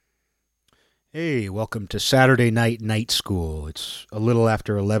Hey, welcome to Saturday Night School. It's a little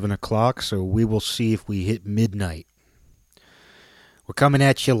after 11 o'clock, so we will see if we hit midnight. We're coming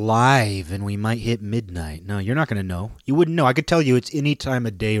at you live, and we might hit midnight. No, you're not going to know. You wouldn't know. I could tell you it's any time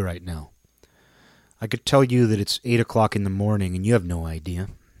of day right now. I could tell you that it's 8 o'clock in the morning, and you have no idea.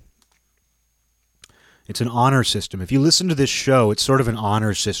 It's an honor system. If you listen to this show, it's sort of an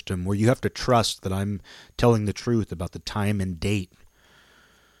honor system where you have to trust that I'm telling the truth about the time and date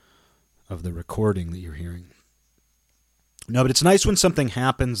of the recording that you're hearing. No, but it's nice when something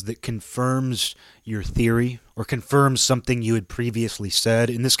happens that confirms your theory or confirms something you had previously said.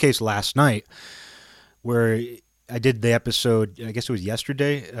 In this case, last night, where I did the episode, I guess it was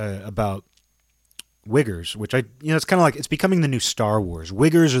yesterday, about Wiggers, which it's kind of like, it's becoming the new Star Wars.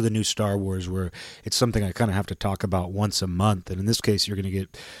 Wiggers are the new Star Wars, where it's something I kind of have to talk about once a month. And in this case, you're going to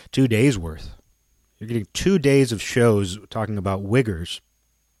get 2 days worth. You're getting 2 days of shows talking about Wiggers.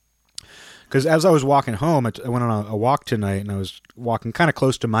 Because as I was walking home, I went on a walk tonight, and I was walking kind of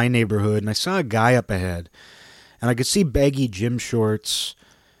close to my neighborhood, and I saw a guy up ahead, and I could see baggy gym shorts.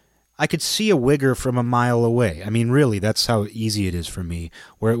 I could see a wigger from a mile away. I mean, really, that's how easy it is for me,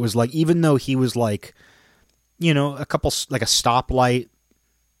 where it was like, even though he was like, a couple, like a stoplight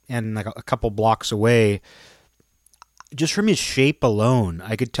and like a couple blocks away, just from his shape alone,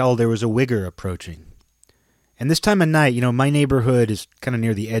 I could tell there was a wigger approaching. And this time of night, my neighborhood is kind of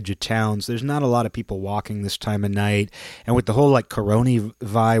near the edge of town, so there's not a lot of people walking this time of night. And with the whole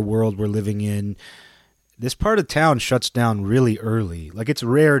coronavirus world we're living in, this part of town shuts down really early. Like, it's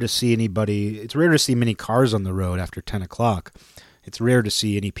rare to see many cars on the road after 10 o'clock. It's rare to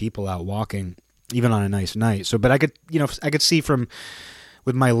see any people out walking, even on a nice night. So, but I could see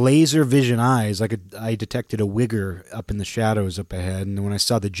with my laser vision eyes, I detected a wigger up in the shadows up ahead. And when I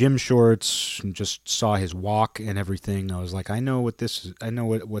saw the gym shorts and just saw his walk and everything, I was like, I know what this is. I know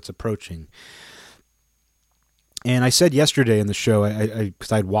what's approaching. And I said yesterday in the show,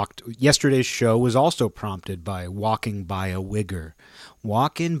 because I'd walked, yesterday's show was also prompted by walking by a wigger.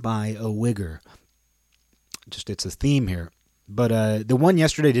 Walking by a wigger. Just, it's a theme here. But the one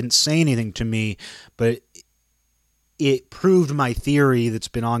yesterday didn't say anything to me, but it proved my theory that's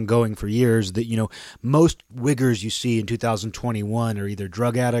been ongoing for years that, most wiggers you see in 2021 are either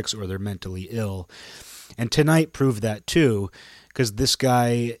drug addicts or they're mentally ill. And tonight proved that too, because this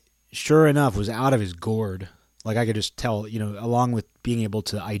guy, sure enough, was out of his gourd. Like, I could just tell, along with being able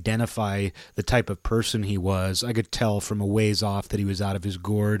to identify the type of person he was, I could tell from a ways off that he was out of his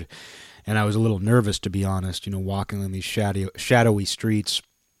gourd. And I was a little nervous, to be honest, walking on these shadowy streets.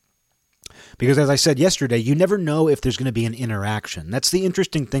 Because as I said yesterday, you never know if there's going to be an interaction. That's the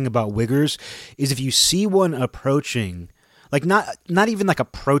interesting thing about wiggers, is if you see one approaching, like not even like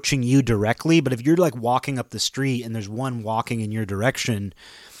approaching you directly, but if you're like walking up the street and there's one walking in your direction,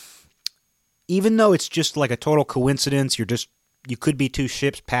 even though it's just like a total coincidence, you could be two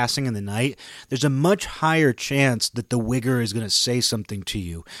ships passing in the night, there's a much higher chance that the wigger is going to say something to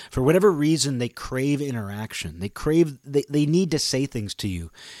you. For whatever reason, they crave interaction. They need to say things to you.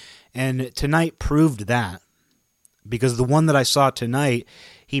 And tonight proved that, because the one that I saw tonight,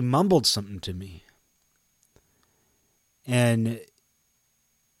 he mumbled something to me. And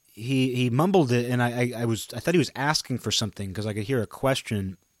he mumbled it, and I thought he was asking for something, because I could hear a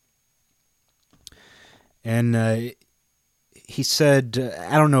question. And he said,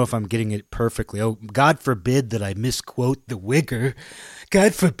 I don't know if I'm getting it perfectly. Oh, God forbid that I misquote the wigger.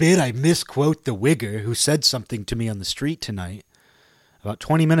 God forbid I misquote the wigger who said something to me on the street tonight. About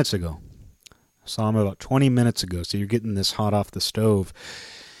 20 minutes ago. I saw him about 20 minutes ago, so you're getting this hot off the stove.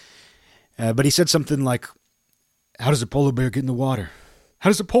 But he said something like, how does a polar bear get in the water?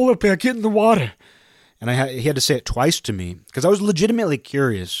 How does a polar bear get in the water? And he had to say it twice to me, because I was legitimately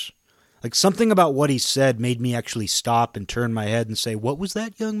curious. Like, something about what he said made me actually stop and turn my head and say, what was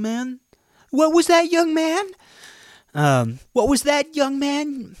that, young man? What was that, young man? What was that, young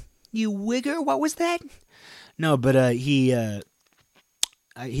man? You wigger? What was that? No, but he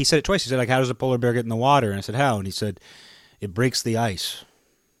said it twice. He said, like, how does a polar bear get in the water? And I said, how? And he said, it breaks the ice.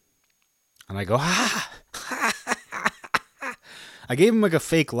 And I go, ha! I gave him like a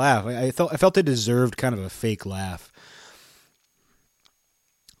fake laugh. I felt it deserved kind of a fake laugh.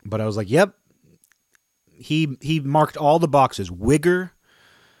 But I was like, yep. He marked all the boxes. Wigger,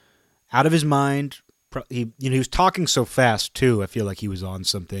 out of his mind. He was talking so fast too. I feel like he was on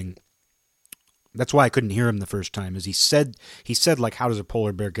something. That's why I couldn't hear him the first time, is he said like, how does a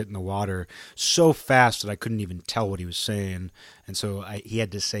polar bear get in the water, so fast that I couldn't even tell what he was saying. And so he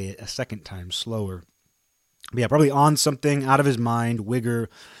had to say it a second time slower. But yeah, probably on something, out of his mind, wigger.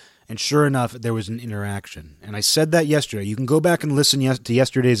 And sure enough, there was an interaction. And I said that yesterday. You can go back and listen to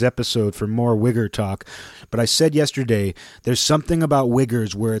yesterday's episode for more Wigger talk. But I said yesterday, there's something about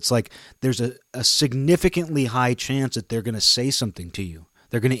Wiggers where it's like there's a significantly high chance that they're going to say something to you.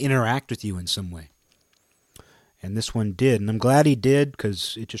 They're going to interact with you in some way. And this one did. And I'm glad he did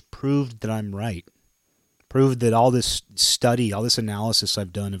because it just proved that I'm right. Proved that all this study, all this analysis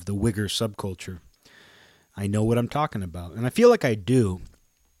I've done of the Wigger subculture, I know what I'm talking about. And I feel like I do.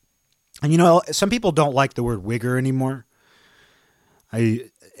 And, you know, some people don't like the word Wigger anymore. I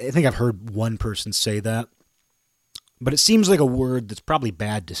think I've heard one person say that. But it seems like a word that's probably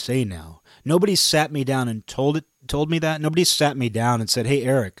bad to say now. Nobody's sat me down and told me that. Nobody's sat me down and said, hey,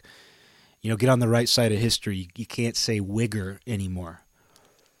 Eric, you know, get on the right side of history. You can't say Wigger anymore.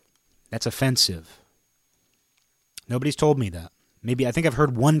 That's offensive. Nobody's told me that. Maybe I think I've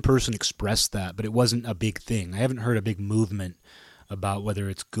heard one person express that, but it wasn't a big thing. I haven't heard a big movement about whether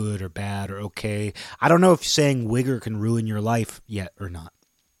it's good or bad or okay. I don't know if saying Wigger can ruin your life yet or not.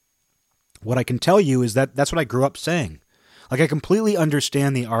 What I can tell you is that that's what I grew up saying. Like, I completely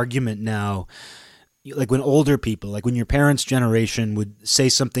understand the argument now, like when older people, like when your parents' generation would say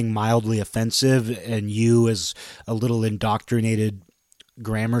something mildly offensive and you as a little indoctrinated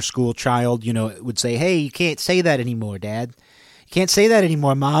grammar school child, you know, would say, hey, you can't say that anymore, Dad. You can't say that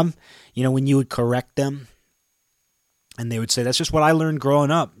anymore, Mom. You know, when you would correct them. And they would say, that's just what I learned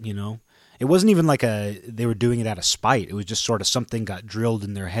growing up, you know. It wasn't even like they were doing it out of spite. It was just sort of something got drilled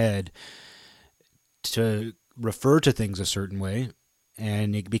in their head to refer to things a certain way,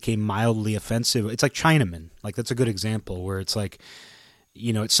 and it became mildly offensive. It's like Chinaman. Like, that's a good example where it's like,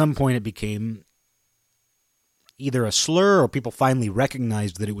 you know, at some point it became either a slur or people finally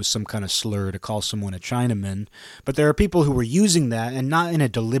recognized that it was some kind of slur to call someone a Chinaman. But there are people who were using that, and not in a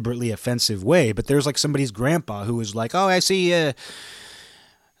deliberately offensive way, but there's like somebody's grandpa who was like, oh, I see a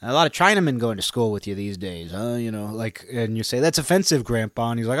lot of Chinamen going to school with you these days, huh? You know, like, and you say, that's offensive,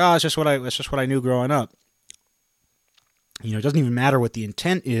 Grandpa, and he's like, oh, it's just what I knew growing up. You know, it doesn't even matter what the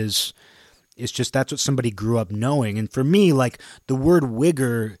intent is. It's just that's what somebody grew up knowing. And for me, like, the word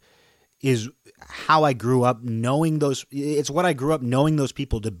Wigger is how I grew up knowing those. It's what I grew up knowing those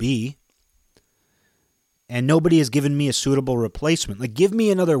people to be. And nobody has given me a suitable replacement. Like, give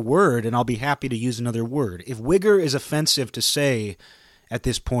me another word and I'll be happy to use another word. If Wigger is offensive to say at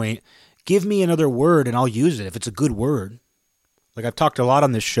this point, give me another word and I'll use it if it's a good word. Like, I've talked a lot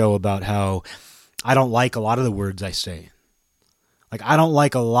on this show about how I don't like a lot of the words I say. Like, I don't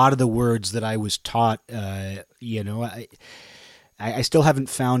like a lot of the words that I was taught, you know. I still haven't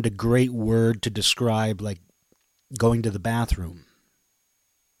found a great word to describe, like, going to the bathroom.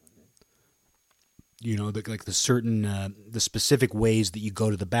 You know, like the certain, the specific ways that you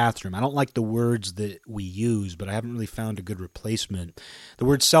go to the bathroom. I don't like the words that we use, but I haven't really found a good replacement. The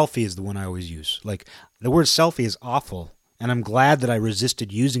word selfie is the one I always use. Like, the word selfie is awful, and I'm glad that I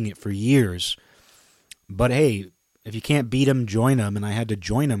resisted using it for years. But hey, if you can't beat them, join them, and I had to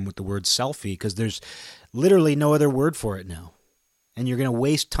join them with the word selfie because there's literally no other word for it now. And you're going to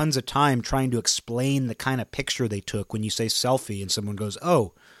waste tons of time trying to explain the kind of picture they took when you say selfie, and someone goes,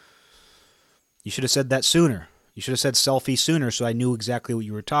 oh, you should have said that sooner. You should have said selfie sooner so I knew exactly what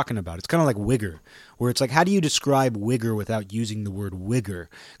you were talking about. It's kind of like Wigger, where it's like, how do you describe Wigger without using the word Wigger?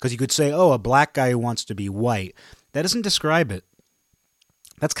 Because you could say, oh, a black guy who wants to be white. That doesn't describe it.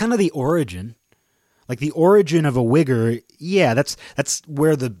 That's kind of the origin. Like, the origin of a Wigger, yeah, that's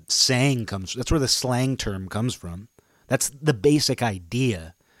where the saying comes. That's where the slang term comes from. That's the basic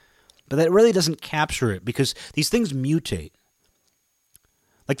idea. But that really doesn't capture it because these things mutate.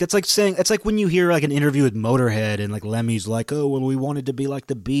 Like, that's like saying, it's like when you hear like an interview with Motorhead and like Lemmy's like, oh, well, we wanted to be like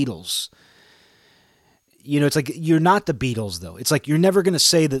the Beatles. You know, it's like, you're not the Beatles, though. It's like, you're never going to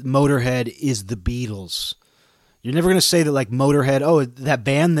say that Motorhead is the Beatles. You're never going to say that, like, Motorhead, oh, that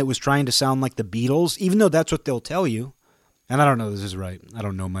band that was trying to sound like the Beatles, even though that's what they'll tell you. And I don't know if this is right. I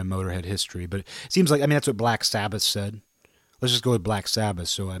don't know my Motorhead history, but it seems like, I mean, that's what Black Sabbath said. Let's just go with Black Sabbath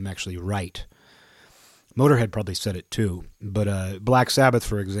so I'm actually right. Motorhead probably said it too. But Black Sabbath,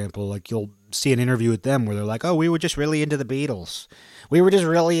 for example, like, you'll see an interview with them where they're like, oh, we were just really into the Beatles. We were just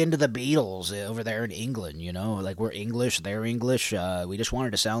really into the Beatles over there in England, you know? Like, we're English, they're English. We just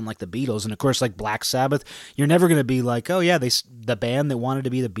wanted to sound like the Beatles. And, of course, like Black Sabbath, you're never going to be like, oh, yeah, the band that wanted to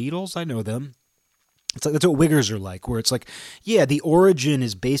be the Beatles, I know them. It's like, that's what Wiggers are like, where it's like, yeah, the origin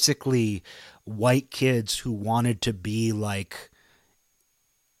is basically white kids who wanted to be like,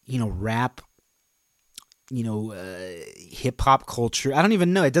 you know, rap, you know, hip-hop culture. I don't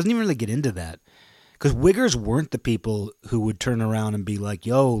even know. It doesn't even really get into that. Because Wiggers weren't the people who would turn around and be like,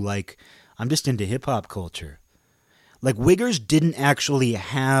 yo, like, I'm just into hip-hop culture. Like, Wiggers didn't actually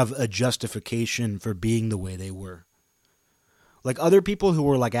have a justification for being the way they were. Like, other people who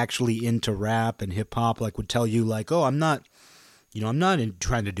were, like, actually into rap and hip-hop, like, would tell you, like, oh, I'm not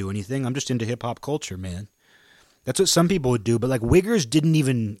trying to do anything. I'm just into hip-hop culture, man. That's what some people would do. But, like, Wiggers didn't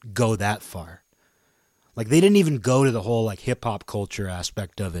even go that far. Like, they didn't even go to the whole, like, hip-hop culture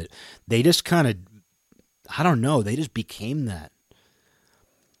aspect of it. They just kind of, I don't know, they just became that.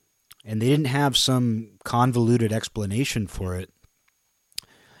 And they didn't have some convoluted explanation for it.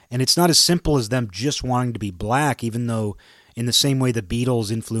 And it's not as simple as them just wanting to be black, even though in the same way the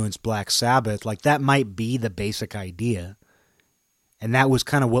Beatles influenced Black Sabbath, like, that might be the basic idea. And that was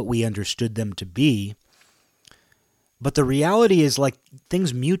kind of what we understood them to be. But the reality is, like,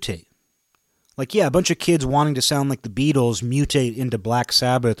 things mutate. Like, yeah, a bunch of kids wanting to sound like the Beatles mutate into Black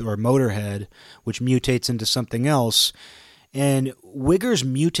Sabbath or Motorhead, which mutates into something else. And Wiggers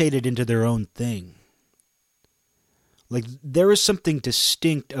mutated into their own thing. Like, there is something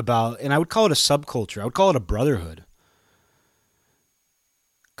distinct about, and I would call it a subculture. I would call it a brotherhood.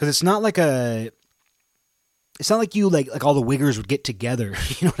 Because it's not like you, like all the Wiggers would get together.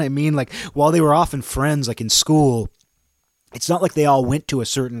 You know what I mean? Like, while they were often friends, like in school, it's not like they all went to a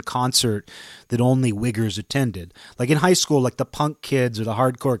certain concert that only Wiggers attended. Like in high school, like the punk kids or the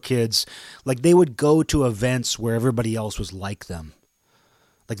hardcore kids, like they would go to events where everybody else was like them.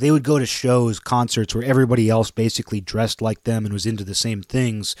 Like they would go to shows, concerts where everybody else basically dressed like them and was into the same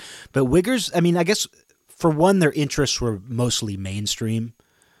things. But Wiggers, I mean, I guess for one, their interests were mostly mainstream.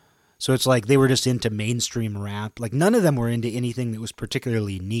 So it's like they were just into mainstream rap. Like none of them were into anything that was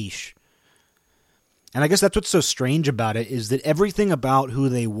particularly niche. And I guess that's what's so strange about it, is that everything about who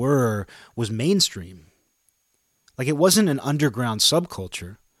they were was mainstream. Like, it wasn't an underground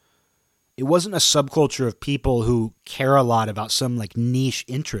subculture. It wasn't a subculture of people who care a lot about some, like, niche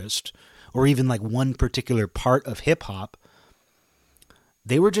interest or even, like, one particular part of hip-hop.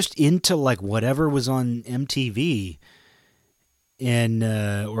 They were just into, like, whatever was on MTV. And,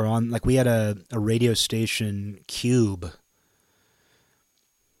 or on, like, we had a radio station, Cube.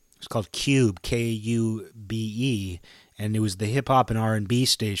 It's called Cube, K-U-B-E, and it was the hip-hop and R&B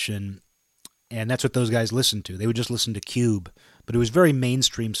station, and that's what those guys listened to. They would just listen to Cube, but it was very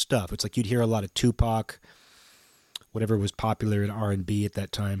mainstream stuff. It's like you'd hear a lot of Tupac, whatever was popular in R&B at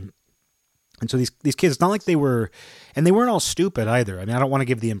that time. And so these kids, it's not like they were, and they weren't all stupid either. I mean, I don't want to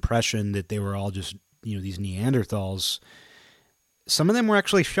give the impression that they were all just, you know, these Neanderthals. Some of them were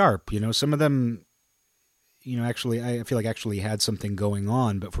actually sharp, you know, some of them, you know, actually, I feel like actually had something going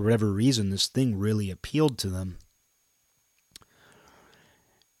on, but for whatever reason, this thing really appealed to them.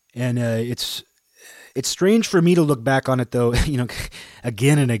 And it's strange for me to look back on it, though, you know,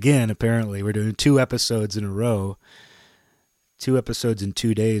 again and again, apparently. We're doing 2 episodes in a row, 2 episodes in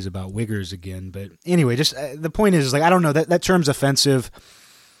 2 days about Wiggers again. But anyway, just the point is, like, I don't know, that term's offensive,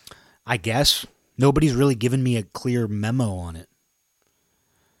 I guess. Nobody's really given me a clear memo on it.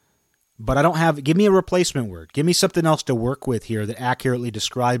 But I don't have, give me a replacement word. Give me something else to work with here that accurately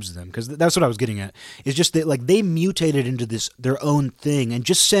describes them. Because that's what I was getting at. It's just that, like, they mutated into this, their own thing. And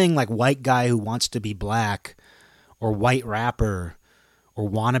just saying, like, white guy who wants to be black, or white rapper, or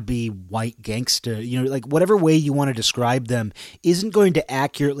wannabe white gangster, you know, like, whatever way you want to describe them, isn't going to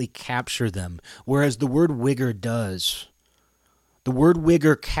accurately capture them. Whereas the word Wigger does. The word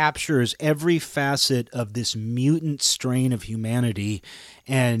Wigger captures every facet of this mutant strain of humanity,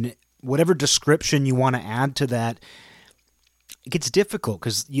 and whatever description you want to add to that, it gets difficult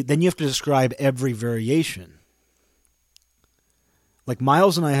because then you have to describe every variation. Like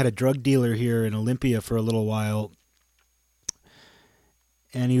Miles and I had a drug dealer here in Olympia for a little while,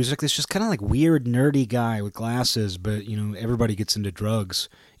 and he was like this just kind of like weird, nerdy guy with glasses, but, you know, everybody gets into drugs.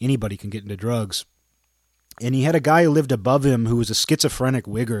 Anybody can get into drugs. And he had a guy who lived above him who was a schizophrenic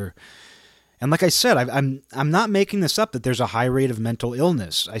Wigger. And like I said, I'm not making this up, that there's a high rate of mental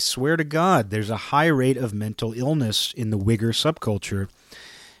illness. I swear to God, there's a high rate of mental illness in the Wigger subculture.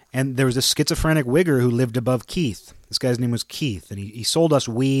 And there was a schizophrenic Wigger who lived above Keith. This guy's name was Keith, and he sold us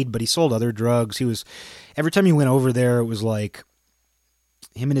weed, but he sold other drugs. He was, every time he went over there, it was like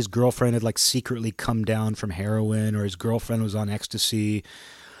him and his girlfriend had like secretly come down from heroin, or his girlfriend was on ecstasy.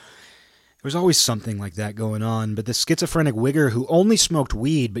 There was always something like that going on. But this schizophrenic Wigger who only smoked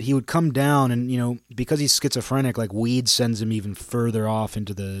weed, but he would come down and, you know, because he's schizophrenic, like weed sends him even further off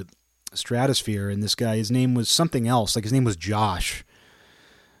into the stratosphere. And this guy, his name was something else. Like his name was Josh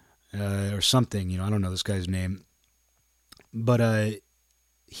or something, you know, I don't know this guy's name. But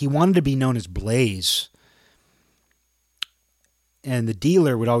he wanted to be known as Blaze. And the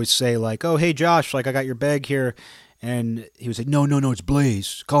dealer would always say like, oh, hey, Josh, like I got your bag here. And he was like, no, it's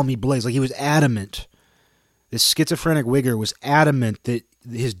Blaze. Call me Blaze. Like he was adamant This schizophrenic wigger was adamant that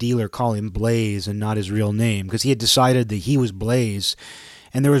his dealer call him Blaze and not his real name, because he had decided that he was Blaze.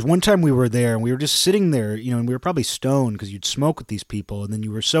 And there was one time we were there, and we were just sitting there, and we were probably stoned because you'd smoke with these people, and then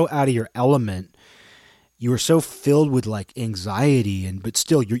you were so out of your element. You were so filled with like anxiety, but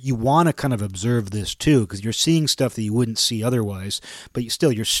still you want to kind of observe this too, because you're seeing stuff that you wouldn't see otherwise. But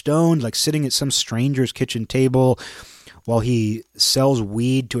you're stoned, like sitting at some stranger's kitchen table while he sells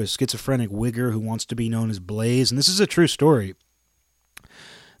weed to a schizophrenic wigger who wants to be known as Blaze. And this is a true story.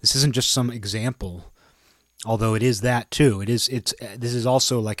 This isn't just some example, although it is that too. This is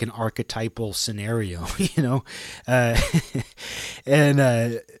also like an archetypal scenario,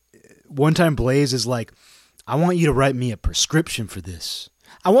 and one time Blaze is like, I want you to write me a prescription for this.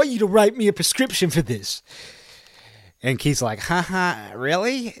 I want you to write me a prescription for this. And Keith's like, haha,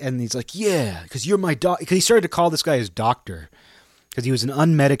 really? And he's like, yeah, because you're my doc. Because he started to call this guy his doctor, because he was an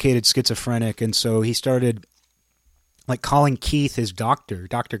unmedicated schizophrenic. And so he started like calling Keith his doctor,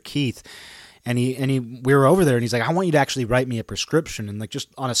 Dr. Keith. And we were over there, and he's like, I want you to actually write me a prescription. And like just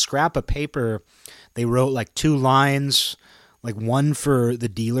on a scrap of paper, they wrote like 2 lines, like one for the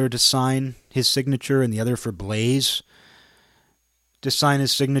dealer to sign his signature and the other for Blaze to sign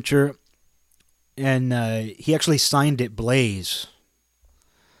his signature. And he actually signed it Blaze.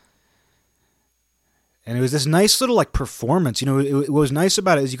 And it was this nice little like performance. What was nice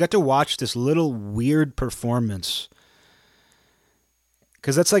about it is you got to watch this little weird performance.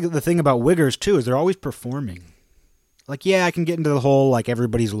 Because that's like the thing about wiggers too, is they're always performing. Like, yeah, I can get into the whole, like,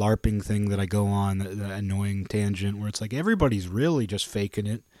 everybody's LARPing thing that I go on, the annoying tangent, where it's like, everybody's really just faking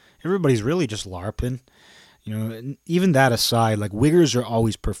it. Everybody's really just LARPing. Even that aside, like, wiggers are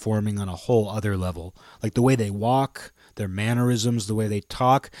always performing on a whole other level. Like, the way they walk, their mannerisms, the way they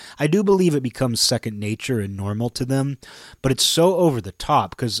talk. I do believe it becomes second nature and normal to them, but it's so over the top,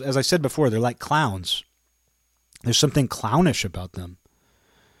 because, as I said before, they're like clowns. There's something clownish about them.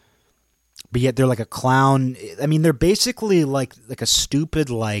 But yet they're like a clown. I mean, they're basically like a stupid,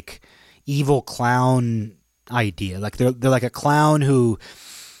 like, evil clown idea. Like they're like a clown who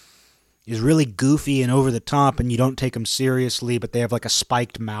is really goofy and over the top, and you don't take them seriously. But they have like a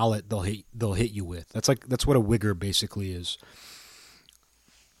spiked mallet they'll hit you with. That's what a wigger basically is.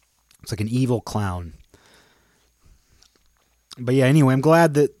 It's like an evil clown. But yeah, anyway, I'm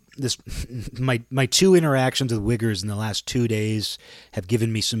glad that my 2 interactions with wiggers in the last 2 days have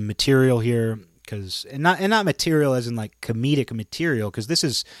given me some material here, and not material as in like comedic material, because this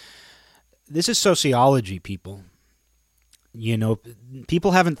is sociology, people.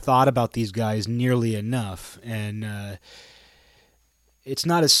 People haven't thought about these guys nearly enough, and it's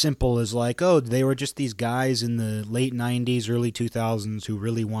not as simple as like, oh, they were just these guys in the late 90s, early 2000s who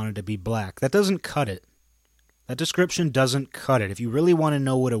really wanted to be black. That doesn't cut it. That description doesn't cut it. If you really want to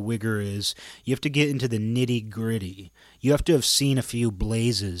know what a wigger is, you have to get into the nitty-gritty. You have to have seen a few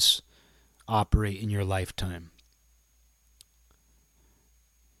Blazes operate in your lifetime.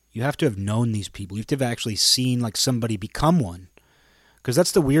 You have to have known these people. You have to have actually seen like somebody become one. Because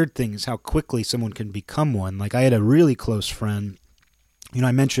that's the weird thing, is how quickly someone can become one. Like, I had a really close friend.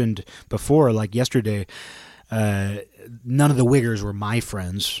 I mentioned before, like yesterday, none of the wiggers were my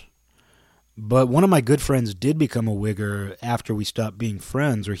friends. But one of my good friends did become a wigger after we stopped being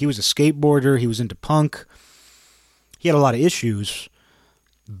friends. Or he was a skateboarder. He was into punk. He had a lot of issues,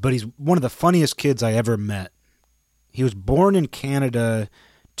 but he's one of the funniest kids I ever met. He was born in Canada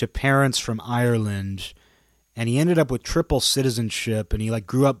to parents from Ireland, and he ended up with triple citizenship, and he like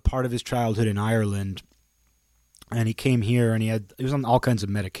grew up part of his childhood in Ireland. And he came here, and he was on all kinds of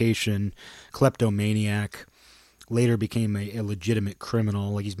medication, kleptomaniac. Later became a legitimate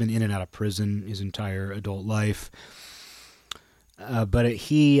criminal. Like, he's been in and out of prison his entire adult life. But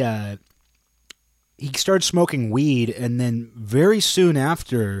he started smoking weed, and then very soon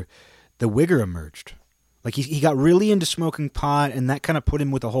after, the wigger emerged. Like, he got really into smoking pot, and that kind of put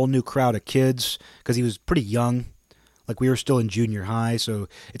him with a whole new crowd of kids, because he was pretty young. Like, we were still in junior high, so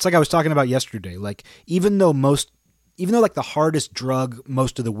it's like I was talking about yesterday. Like, even though like the hardest drug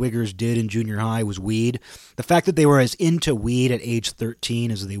most of the wiggers did in junior high was weed, the fact that they were as into weed at age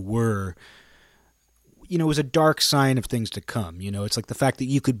 13 as they were, was a dark sign of things to come. It's like the fact that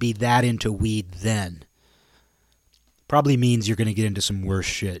you could be that into weed then probably means you're going to get into some worse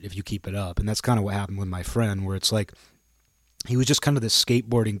shit if you keep it up. And that's kind of what happened with my friend, where it's like he was just kind of this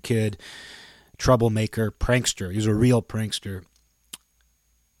skateboarding kid, troublemaker, prankster. He was a real prankster.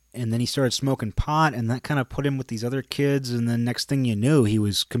 And then he started smoking pot, and that kind of put him with these other kids. And then next thing you knew, he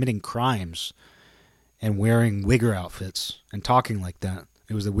was committing crimes and wearing wigger outfits and talking like that.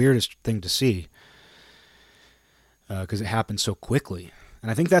 It was the weirdest thing to see, because it happened so quickly. And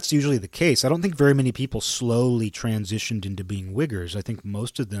I think that's usually the case. I don't think very many people slowly transitioned into being Wiggers. I think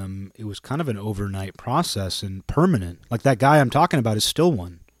most of them, it was kind of an overnight process and permanent. Like that guy I'm talking about is still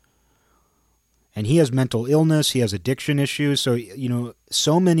one. And he has mental illness, he has addiction issues. So,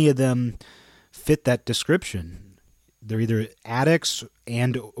 so many of them fit that description. They're either addicts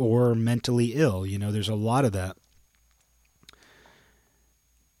and or mentally ill. There's a lot of that.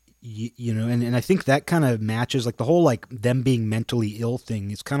 And I think that kind of matches like the whole like them being mentally ill thing.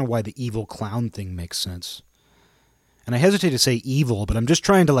 It's kind of why the evil clown thing makes sense. And I hesitate to say evil, but I'm just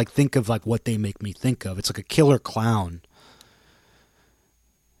trying to like think of like what they make me think of. It's like a killer clown.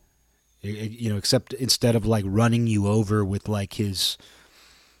 Except instead of like running you over with like his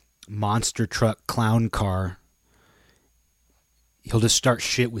monster truck clown car, he'll just start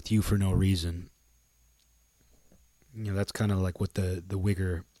shit with you for no reason. That's kind of like what the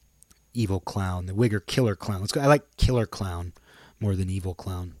Wigger evil clown, the Wigger killer clown. I like killer clown more than evil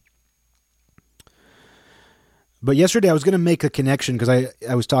clown. But yesterday I was going to make a connection because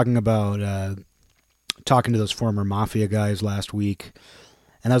I was talking about talking to those former mafia guys last week,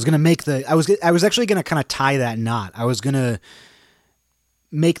 and I was going to make I was actually going to kind of tie that knot. I was going to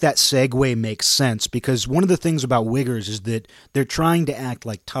make that segue make sense, because one of the things about Wiggers is that they're trying to act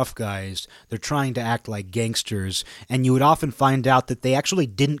like tough guys. They're trying to act like gangsters. And you would often find out that they actually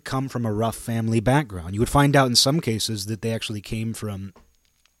didn't come from a rough family background. You would find out in some cases that they actually came from,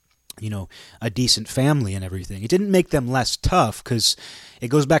 a decent family and everything. It didn't make them less tough, because it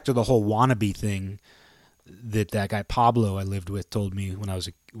goes back to the whole wannabe thing that guy Pablo I lived with told me when I was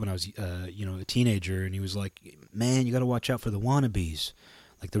a teenager. And he was like, man, you got to watch out for the wannabes.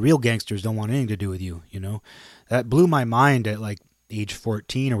 Like, the real gangsters don't want anything to do with you, That blew my mind at, like, age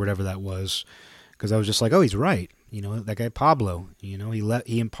 14 or whatever that was, because I was just like, oh, he's right. That guy Pablo,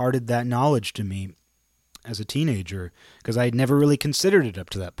 he imparted that knowledge to me as a teenager, because I had never really considered it up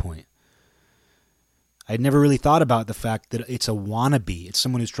to that point. I had never really thought about the fact that it's a wannabe. It's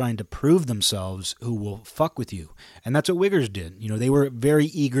someone who's trying to prove themselves who will fuck with you. And that's what Wiggers did. They were very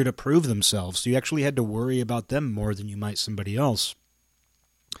eager to prove themselves, so you actually had to worry about them more than you might somebody else,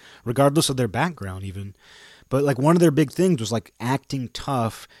 regardless of their background even. But like one of their big things was like acting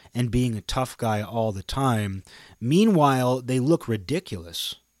tough and being a tough guy all the time. Meanwhile, they look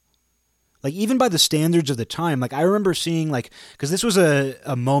ridiculous. Like even by the standards of the time, like I remember seeing like, because this was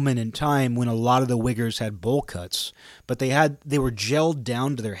a moment in time when a lot of the Wiggers had bowl cuts, but they were gelled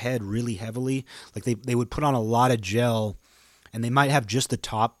down to their head really heavily. Like they would put on a lot of gel, and they might have just the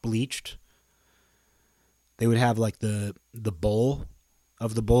top bleached. They would have like the bowl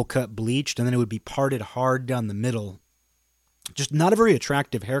of the bowl cut bleached, and then it would be parted hard down the middle. Just not a very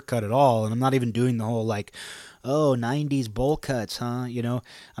attractive haircut at all. And I'm not even doing the whole like, oh, 90s bowl cuts, huh?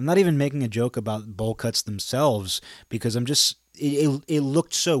 I'm not even making a joke about bowl cuts themselves, because I'm just, it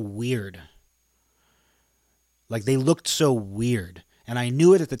looked so weird. Like they looked so weird. And I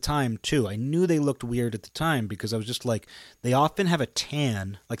knew it at the time too. I knew they looked weird at the time, because I was just like, they often have a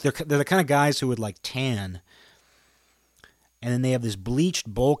tan. Like they're the kind of guys who would like tan. And then they have this bleached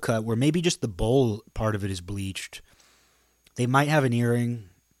bowl cut where maybe just the bowl part of it is bleached. They might have an earring.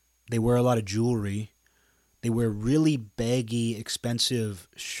 They wear a lot of jewelry. They wear really baggy, expensive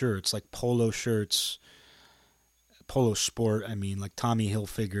shirts, like polo shirts, polo sport, like Tommy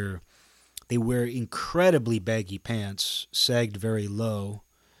Hilfiger. They wear incredibly baggy pants, sagged very low.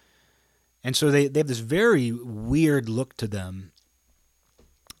 And so they have this very weird look to them.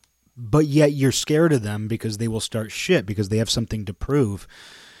 But yet you're scared of them because they will start shit, because they have something to prove.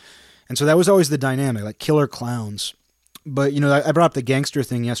 And so that was always the dynamic, like killer clowns. But, I brought up the gangster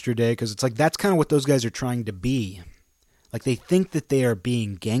thing yesterday because it's like that's kind of what those guys are trying to be. Like they think that they are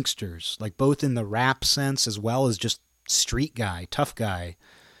being gangsters, like both in the rap sense as well as just street guy, tough guy.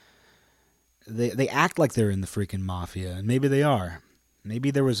 They act like they're in the freaking mafia, and maybe they are. Maybe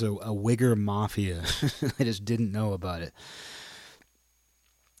there was a Wigger mafia. I just didn't know about it.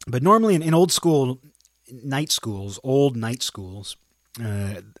 But normally in old school night schools, old night schools,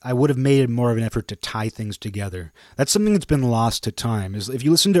 I would have made more of an effort to tie things together. That's something that's been lost to time. Is if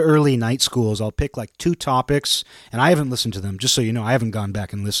you listen to early night schools, I'll pick like two topics, and I haven't listened to them, just so you know. I haven't gone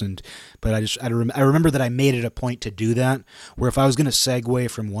back and listened, but I remember that I made it a point to do that, where if I was going to segue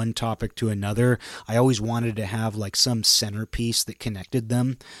from one topic to another, I always wanted to have like some centerpiece that connected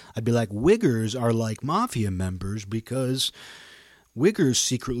them. I'd be like, Wiggers are like mafia members because Wiggers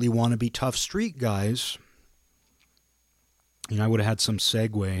secretly want to be tough street guys. I would have had some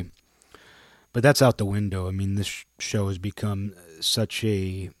segue, but that's out the window. This show has become such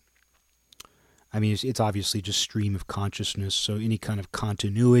a, it's obviously just stream of consciousness. So any kind of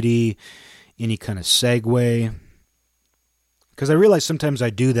continuity, any kind of segue, Because I realize sometimes I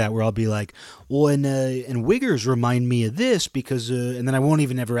do that where I'll be like, well, and Wiggers remind me of this because, and then I won't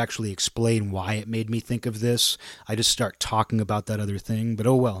even ever actually explain why it made me think of this. I just start talking about that other thing. But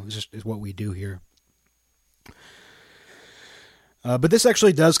oh well, it's what we do here. But this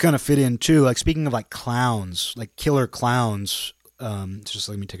actually does kind of fit in too. Like speaking of like clowns, like killer clowns. Just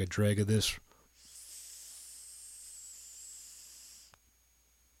let me take a drag of this.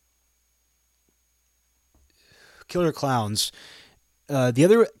 Killer clowns. The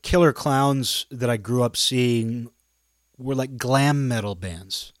other killer clowns that I grew up seeing were like glam metal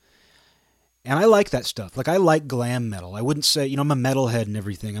bands. And I like that stuff. Like I like glam metal. I wouldn't say, I'm a metalhead and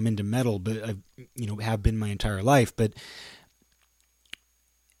everything. I'm into metal, but I, have been my entire life. But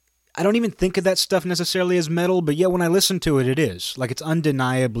I don't even think of that stuff necessarily as metal, but yet when I listen to it, it is. Like it's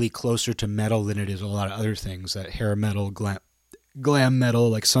undeniably closer to metal than it is a lot of other things. That hair metal, glam metal,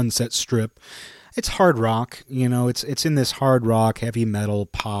 like Sunset Strip. It's hard rock, it's in this hard rock, heavy metal,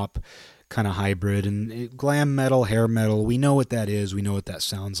 pop kind of hybrid. And glam metal, hair metal, we know what that is. We know what that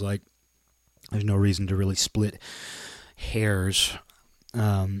sounds like. There's no reason to really split hairs.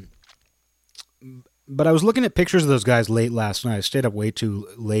 But I was looking at pictures of those guys late last night. I stayed up way too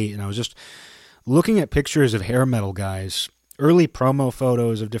late, and I was just looking at pictures of hair metal guys, early promo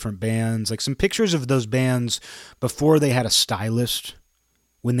photos of different bands, like some pictures of those bands before they had a stylist,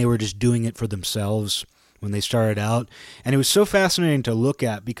 when they were just doing it for themselves, when they started out. And it was so fascinating to look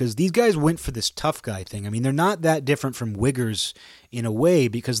at because these guys went for this tough guy thing. I mean, they're not that different from Wiggers in a way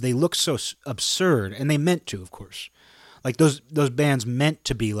because they look so absurd, and they meant to, of course. Like those bands meant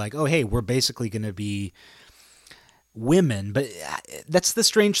to be like, oh, hey, we're basically going to be women. But that's the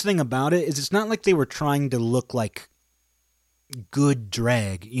strange thing about it is it's not like they were trying to look like good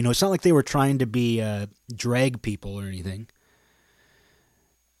drag. It's not like they were trying to be drag people or anything.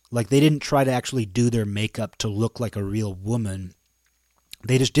 Like they didn't try to actually do their makeup to look like a real woman.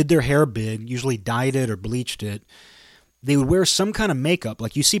 They just did their hair big, usually dyed it or bleached it. They would wear some kind of makeup.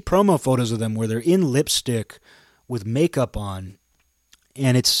 Like you see promo photos of them where they're in lipstick with makeup on,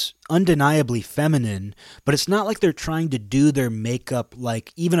 and it's undeniably feminine, but it's not like they're trying to do their makeup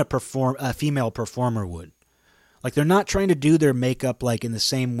like even a female performer would. Like they're not trying to do their makeup like in the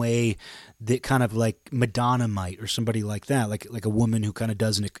same way that kind of like Madonna might or somebody like that, like a woman who kind of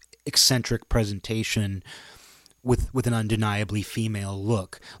does an eccentric presentation with an undeniably female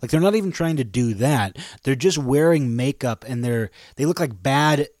look. Like they're not even trying to do that. They're just wearing makeup and they look like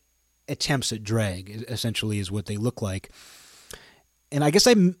bad attempts at drag, essentially is what they look like. And I guess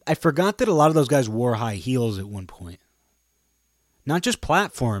I forgot that a lot of those guys wore high heels at one point. Not just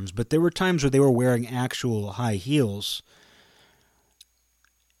platforms, but there were times where they were wearing actual high heels.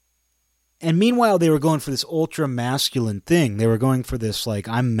 And meanwhile, they were going for this ultra masculine thing. They were going for this, like,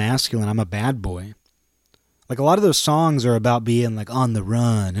 I'm masculine, I'm a bad boy. Like, a lot of those songs are about being, like, on the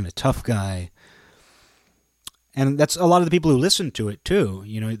run and a tough guy. And that's a lot of the people who listen to it, too.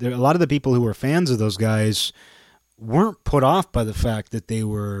 A lot of the people who were fans of those guys weren't put off by the fact that they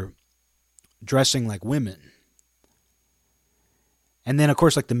were dressing like women. And then, of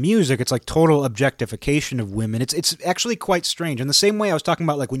course, like the music, it's like total objectification of women. It's actually quite strange. In the same way I was talking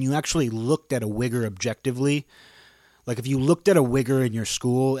about, like when you actually looked at a Wigger objectively, like if you looked at a Wigger in your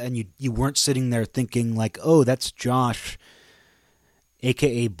school and you weren't sitting there thinking like, oh, that's Josh,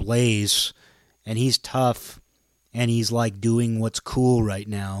 a.k.a. Blaze, and he's tough, and he's like doing what's cool right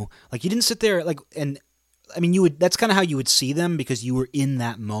now. Like you didn't sit there like, and I mean, that's kind of how you would see them because you were in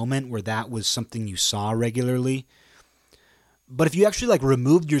that moment where that was something you saw regularly. But if you actually like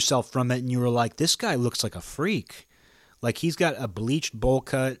removed yourself from it and you were like, this guy looks like a freak. Like he's got a bleached bowl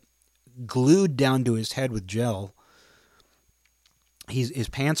cut glued down to his head with gel. His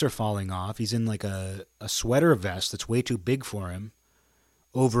pants are falling off. He's in like a sweater vest that's way too big for him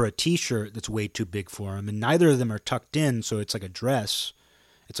over a t-shirt that's way too big for him. And neither of them are tucked in, so it's like a dress.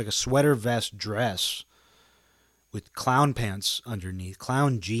 It's like a sweater vest dress with clown pants underneath,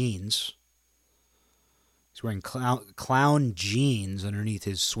 clown jeans. He's wearing clown jeans underneath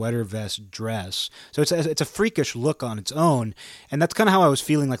his sweater vest dress. So it's a freakish look on its own. And that's kind of how I was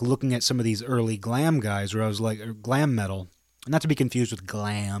feeling like looking at some of these early glam guys where I was like, or glam metal. Not to be confused with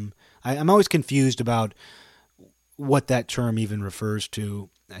glam. I'm always confused about what that term even refers to.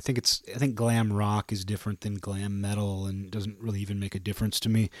 I think glam rock is different than glam metal and doesn't really even make a difference to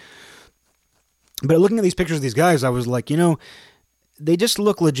me. But looking at these pictures of these guys, I was like, they just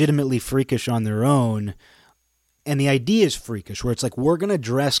look legitimately freakish on their own. And the idea is freakish, where it's like, we're going to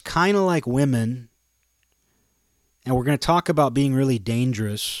dress kind of like women, and we're going to talk about being really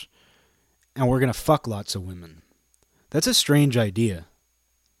dangerous, and we're going to fuck lots of women. That's a strange idea.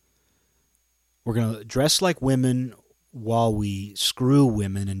 We're going to dress like women, while we screw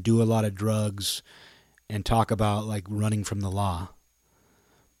women and do a lot of drugs and talk about like running from the law.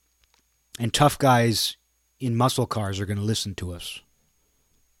 And tough guys in muscle cars are going to listen to us.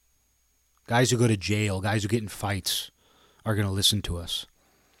 Guys who go to jail, guys who get in fights are going to listen to us.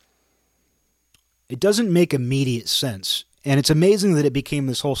 It doesn't make immediate sense. And it's amazing that it became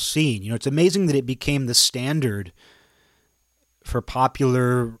this whole scene. You know, it's amazing that it became the standard for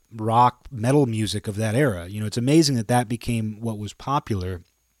popular rock metal music of that era. You know, it's amazing that that became what was popular.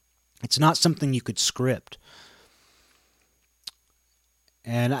 It's not something you could script.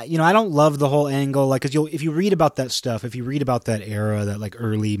 And, you know, I don't love the whole angle, like, because if you read about that stuff, if you read about that era, that, like,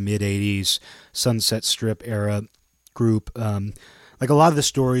 early, mid-'80s Sunset Strip era group, like, a lot of the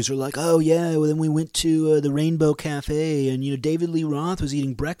stories are like, oh, yeah, well, then we went to the Rainbow Cafe, and, you know, David Lee Roth was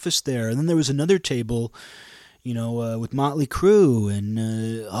eating breakfast there, and then there was another table, you know, with Motley Crue,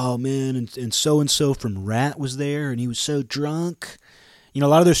 and, oh, man, and so-and-so from Rat was there, and he was so drunk. You know, a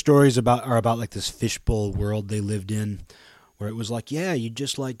lot of their stories are about, like, this fishbowl world they lived in, where it was like, yeah, you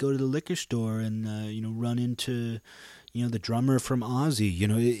just like go to the liquor store and, you know, run into, you know, the drummer from Ozzy. You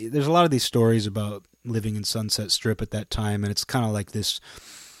know, there's a lot of these stories about living in Sunset Strip at that time, and it's kind of like this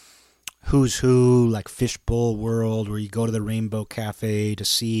who's who, like fishbowl world, where you go to the Rainbow Cafe to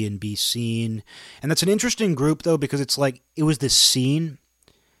see and be seen. And that's an interesting group, though, because it's like, it was this scene,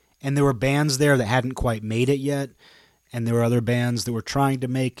 and there were bands there that hadn't quite made it yet, and there were other bands that were trying to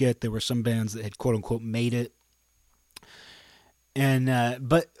make it. There were some bands that had, quote-unquote, made it. And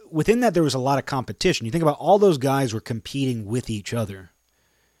but within that, there was a lot of competition. You think about all those guys were competing with each other.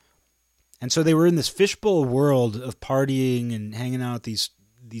 And so they were in this fishbowl world of partying and hanging out at these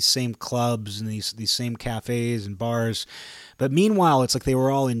same clubs and these same cafes and bars. But meanwhile, it's like they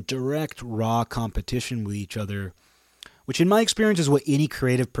were all in direct, raw competition with each other, which in my experience is what any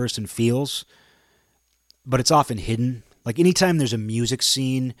creative person feels, but it's often hidden. Like anytime there's a music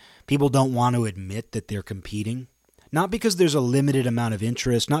scene, people don't want to admit that they're competing. Not because there's a limited amount of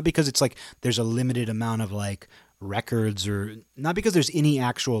interest, not because it's like there's a limited amount of like records, or not because there's any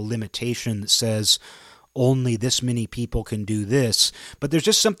actual limitation that says only this many people can do this, but there's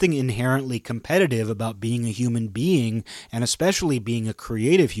just something inherently competitive about being a human being, and especially being a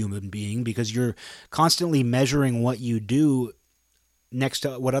creative human being, because you're constantly measuring what you do next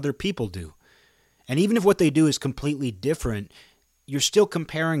to what other people do. And even if what they do is completely different, you're still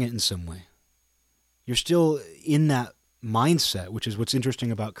comparing it in some way. You're still in that mindset, which is what's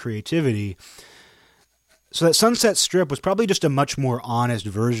interesting about creativity. So that Sunset Strip was probably just a much more honest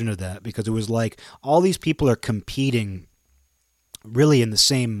version of that, because it was like all these people are competing really in the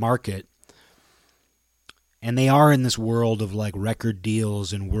same market, and they are in this world of like record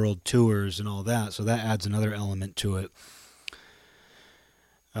deals and world tours and all that, so that adds another element to it.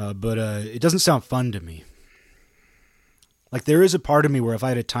 But it doesn't sound fun to me. Like, there is a part of me where if I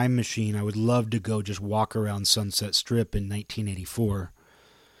had a time machine, I would love to go just walk around Sunset Strip in 1984.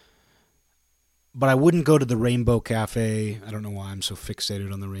 But I wouldn't go to the Rainbow Cafe. I don't know why I'm so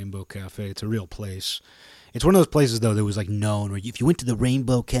fixated on the Rainbow Cafe. It's a real place. It's one of those places, though, that was, like, known, where if you went to the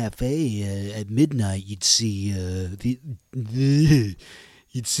Rainbow Cafe at midnight, you'd see,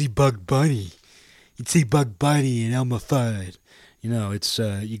 you'd see Bug Bunny. You'd see Bug Bunny and Elmer Fudd. You know, it's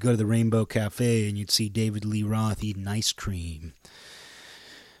you go to the Rainbow Cafe and you'd see David Lee Roth eating ice cream.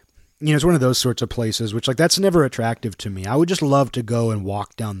 You know, it's one of those sorts of places, which, like, that's never attractive to me. I would just love to go and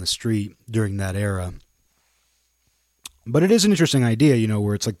walk down the street during that era. But it is an interesting idea, you know,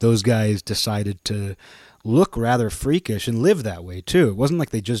 where it's like those guys decided to look rather freakish and live that way, too. It wasn't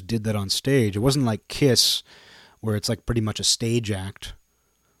like they just did that on stage. It wasn't like Kiss, where it's like pretty much a stage act.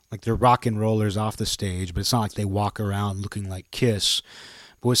 Like, they're rock and rollers off the stage, but it's not like they walk around looking like Kiss.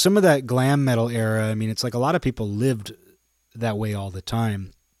 But with some of that glam metal era, I mean, it's like a lot of people lived that way all the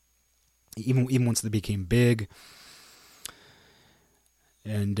time, even once they became big.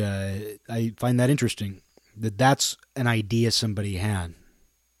 And I find that interesting, that that's an idea somebody had.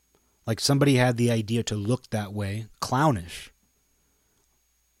 Like, somebody had the idea to look that way, clownish.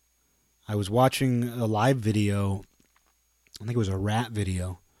 I was watching a live video, I think it was a Rat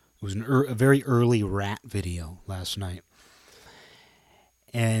video. It was a very early Rat video last night.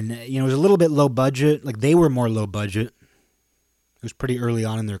 And, you know, it was a little bit low budget. Like, they were more low budget. It was pretty early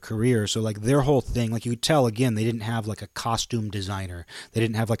on in their career. So, like, their whole thing, like, you could tell, again, they didn't have, like, a costume designer. They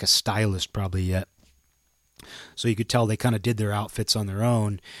didn't have, like, a stylist probably yet. So you could tell they kind of did their outfits on their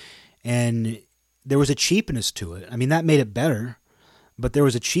own. And there was a cheapness to it. I mean, that made it better. But there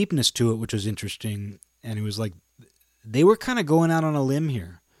was a cheapness to it, which was interesting. And it was like, they were kind of going out on a limb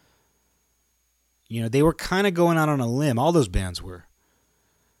here. You know, they were kind of going out on a limb. All those bands were.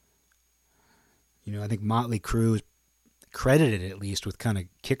 You know, I think Motley Crue is credited at least with kind of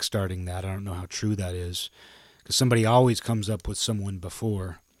kickstarting that. I don't know how true that is, because somebody always comes up with someone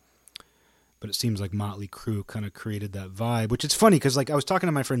before. But it seems like Motley Crue kind of created that vibe, which is funny because, like, I was talking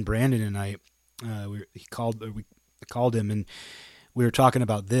to my friend Brandon tonight. We called him, and we were talking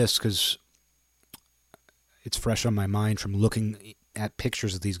about this because it's fresh on my mind from looking at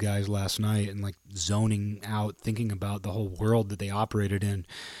pictures of these guys last night and like zoning out, thinking about the whole world that they operated in.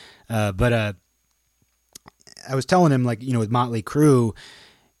 But I was telling him, like, with Motley Crue,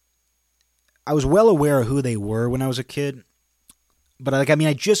 I was well aware of who they were when I was a kid. But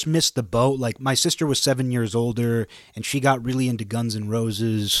I just missed the boat. Like, my sister was 7 years older, and she got really into Guns N'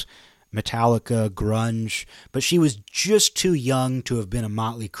 Roses, Metallica, grunge. But she was just too young to have been a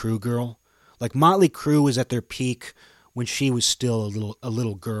Motley Crue girl. Like, Motley Crue was at their peak when she was still a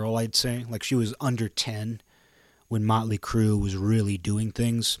little girl, I'd say. Like, she was under 10 when Motley Crue was really doing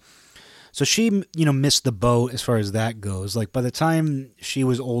things. So she, missed the boat as far as that goes. Like, by the time she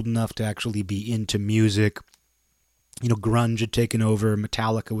was old enough to actually be into music, grunge had taken over.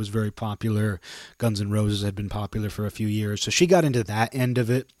 Metallica was very popular. Guns N' Roses had been popular for a few years. So she got into that end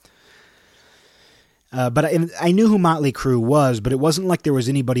of it. But I knew who Motley Crue was, but it wasn't like there was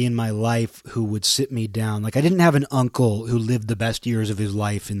anybody in my life who would sit me down. Like, I didn't have an uncle who lived the best years of his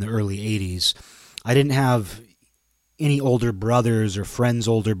life in the early 80s. I didn't have any older brothers or friends'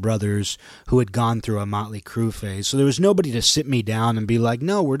 older brothers who had gone through a Motley Crue phase. So there was nobody to sit me down and be like,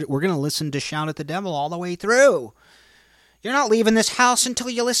 no, we're going to listen to Shout at the Devil all the way through. You're not leaving this house until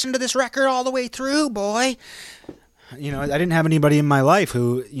you listen to this record all the way through, boy. I didn't have anybody in my life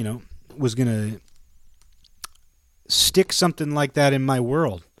who, was going to stick something like that in my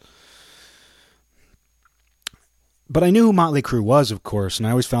world. But I knew who Motley Crue was, of course, and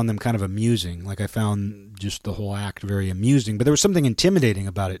I always found them kind of amusing. Like, I found just the whole act very amusing, but there was something intimidating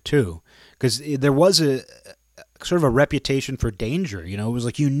about it, too, because there was a sort of a reputation for danger. It was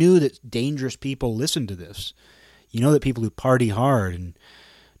like you knew that dangerous people listened to this. That people who party hard and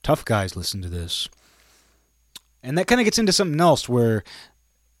tough guys listen to this. And that kind of gets into something else where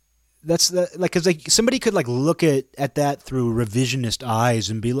because somebody could look at that through revisionist eyes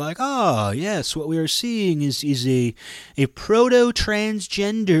and be like, oh yes, what we are seeing is a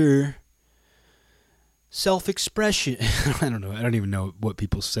proto-transgender self-expression. I don't know. I don't even know what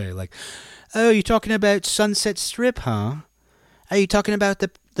people say. Like, oh, you're talking about Sunset Strip, huh? Are you talking about the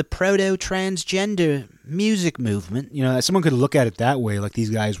proto-transgender music movement? Someone could look at it that way, like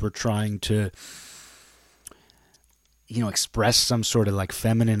these guys were trying to express some sort of like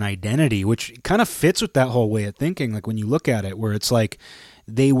feminine identity, which kind of fits with that whole way of thinking. Like, when you look at it, where it's like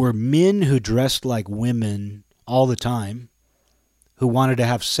they were men who dressed like women all the time, who wanted to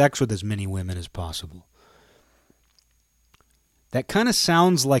have sex with as many women as possible. That kind of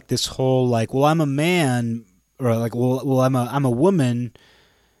sounds like this whole like, well, I'm a man, or like, well, I'm a woman,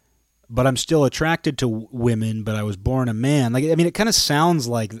 but I'm still attracted to women, but I was born a man. Like, it kind of sounds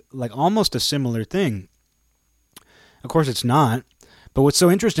like almost a similar thing. Of course, it's not. But what's so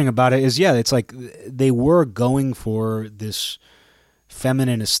interesting about it is, it's like they were going for this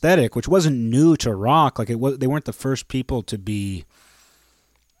feminine aesthetic, which wasn't new to rock. Like, they weren't the first people to be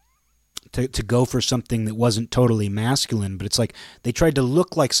to go for something that wasn't totally masculine. But it's like they tried to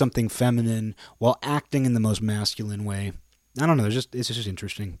look like something feminine while acting in the most masculine way. I don't know. It's just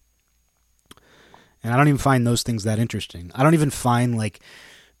interesting. And I don't even find those things that interesting. I don't even find like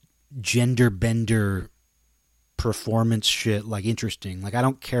gender bender performance shit like interesting. Like, I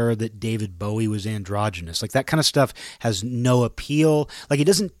don't care that David Bowie was androgynous. Like, that kind of stuff has no appeal. Like, it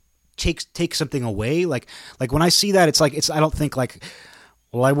doesn't take something away. Like when I see that, I don't think like,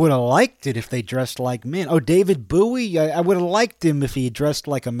 well, I would have liked it if they dressed like men. Oh, David Bowie, I would have liked him if he dressed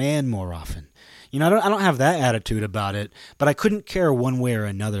like a man more often. I don't have that attitude about it, but I couldn't care one way or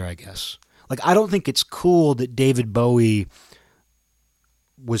another, I guess. Like, I don't think it's cool that David Bowie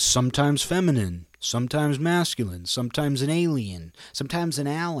was sometimes feminine, sometimes masculine, sometimes an alien, sometimes an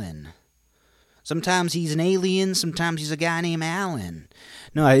Alan. Sometimes he's an alien, sometimes he's a guy named Alan.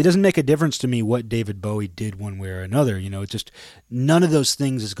 No, it doesn't make a difference to me what David Bowie did one way or another. It's just none of those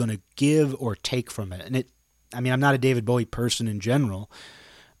things is going to give or take from it. And I'm not a David Bowie person in general,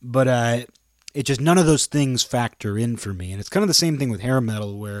 but it just, none of those things factor in for me. And it's kind of the same thing with hair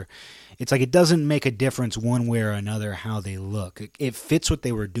metal, where it's like it doesn't make a difference one way or another how they look. It fits what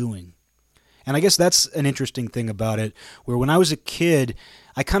they were doing. And I guess that's an interesting thing about it, where when I was a kid,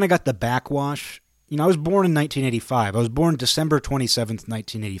 I kind of got the backwash. I was born in 1985. I was born December 27th,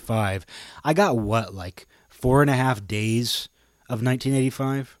 1985. I got 4.5 days of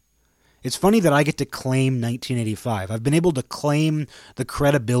 1985? It's funny that I get to claim 1985. I've been able to claim the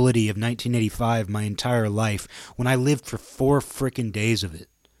credibility of 1985 my entire life when I lived for 4 frickin' days of it.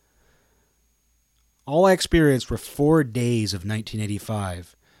 All I experienced were 4 days of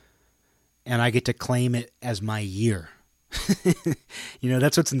 1985, and I get to claim it as my year.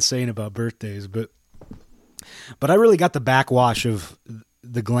 That's what's insane about birthdays, but I really got the backwash of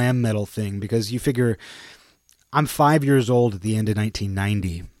the glam metal thing, because you figure I'm 5 years old at the end of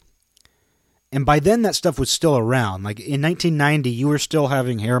 1990. And by then that stuff was still around. Like in 1990, you were still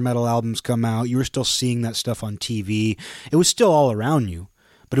having hair metal albums come out. You were still seeing that stuff on TV. It was still all around you,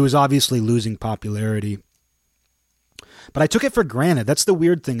 but it was obviously losing popularity. But I took it for granted. That's the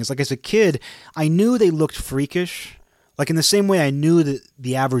weird thing. Is like as a kid, I knew they looked freakish. Like in the same way I knew that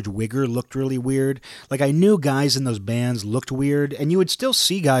the average wigger looked really weird. Like I knew guys in those bands looked weird, and you would still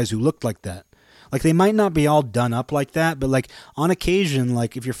see guys who looked like that. Like they might not be all done up like that, but like on occasion,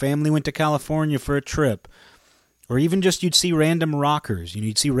 like if your family went to California for a trip, or even just you'd see random rockers.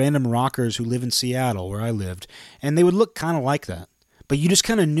 You'd see random rockers who live in Seattle, where I lived, and they would look kind of like that. But you just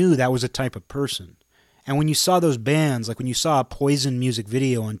kind of knew that was a type of person. And when you saw those bands, like when you saw a Poison music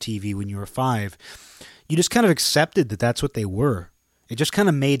video on TV when you were 5, you just kind of accepted that that's what they were. It just kind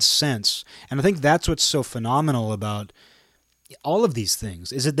of made sense. And I think that's what's so phenomenal about all of these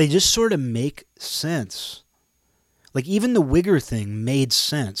things, is that they just sort of make sense. Like even the wigger thing made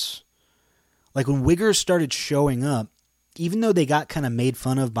sense. Like when wiggers started showing up, even though they got kind of made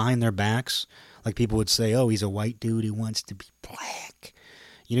fun of behind their backs, like people would say, oh, he's a white dude who wants to be black.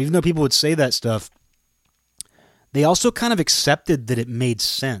 Even though people would say that stuff, they also kind of accepted that it made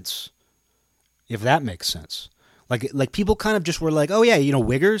sense, if that makes sense. Like people kind of just were like, oh yeah,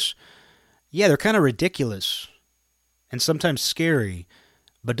 wiggers, yeah, they're kind of ridiculous and sometimes scary,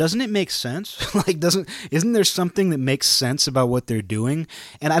 but doesn't it make sense? Isn't there something that makes sense about what they're doing?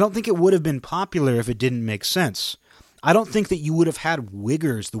 And I don't think it would have been popular if it didn't make sense. I don't think that you would have had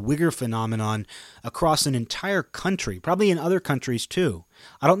wiggers, the wigger phenomenon, across an entire country, probably in other countries too.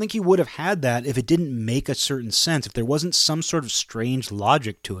 I don't think you would have had that if it didn't make a certain sense, if there wasn't some sort of strange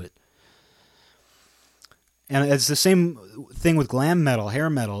logic to it. And it's the same thing with glam metal, hair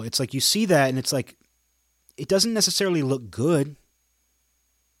metal. It's like you see that and it's like, it doesn't necessarily look good.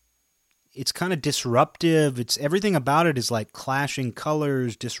 It's kind of disruptive. Everything about it is like clashing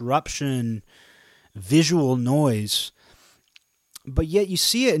colors, disruption, visual noise. But yet you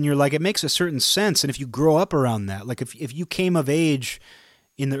see it and you're like, it makes a certain sense. And if you grow up around that, like if you came of age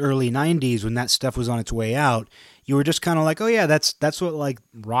in the early 90s when that stuff was on its way out, you were just kind of like, oh yeah, that's what like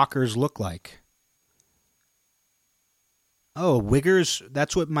rockers look like. Oh, wiggers,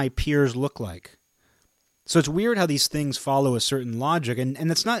 that's what my peers look like. So it's weird how these things follow a certain logic, and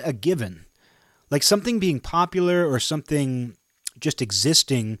it's not a given. Like something being popular or something just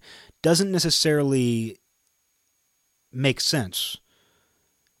existing doesn't necessarily make sense.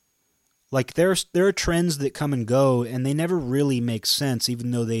 Like there are trends that come and go, and they never really make sense,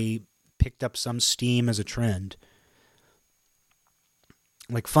 even though they picked up some steam as a trend.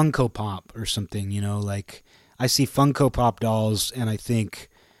 Like Funko Pop or something, like I see Funko Pop dolls and I think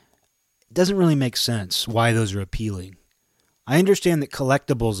it doesn't really make sense why those are appealing. I understand that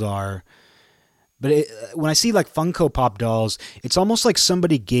collectibles are, but when I see like Funko Pop dolls, it's almost like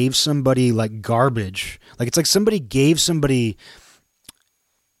somebody gave somebody like garbage. Like it's like somebody gave somebody,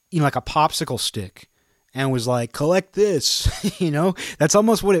 like a popsicle stick and was like, collect this, That's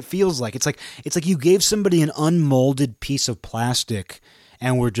almost what it feels like. It's like you gave somebody an unmolded piece of plastic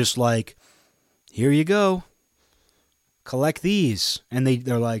and were just like, here you go. Collect these. And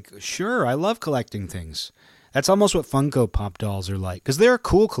they're like, sure, I love collecting things. That's almost what Funko Pop dolls are like. Because they're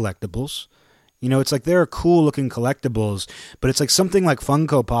cool collectibles. It's like they're cool looking collectibles. But it's like something like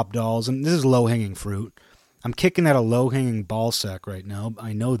Funko Pop dolls. And this is low-hanging fruit. I'm kicking at a low-hanging ball sack right now.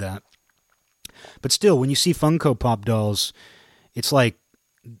 I know that. But still, when you see Funko Pop dolls, it's like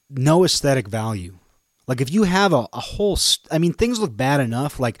no aesthetic value. Like if you have a whole... things look bad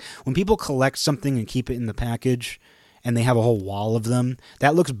enough. Like when people collect something and keep it in the package and they have a whole wall of them,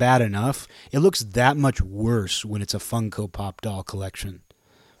 that looks bad enough. It looks that much worse when it's a Funko Pop doll collection.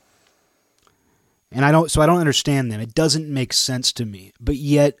 And I don't understand them. It doesn't make sense to me. But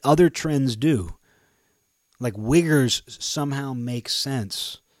yet other trends do. Like wiggers somehow make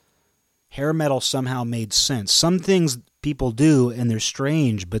sense. Hair metal somehow made sense. Some things people do and they're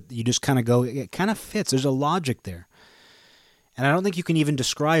strange, but you just kind of go, it kind of fits. There's a logic there. And I don't think you can even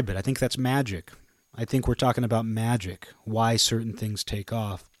describe it. I think that's magic. I think we're talking about magic, why certain things take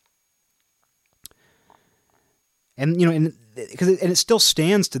off. And, and it still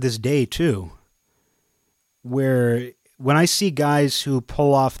stands to this day, too, where when I see guys who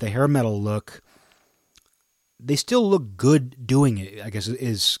pull off the hair metal look, they still look good doing it, I guess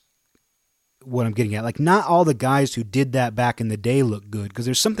is what I'm getting at. Like, not all the guys who did that back in the day look good, because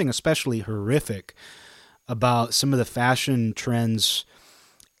there's something especially horrific about some of the fashion trends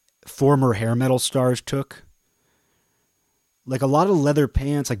former hair metal stars took. Like a lot of leather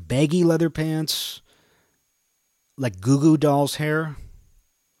pants, like baggy leather pants, like Goo Goo Dolls hair.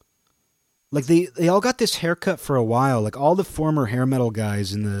 Like they all got this haircut for a while. Like all the former hair metal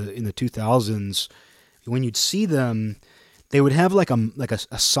guys in the 2000s, when you'd see them, they would have like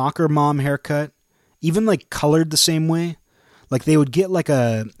a soccer mom haircut, even like colored the same way. Like they would get like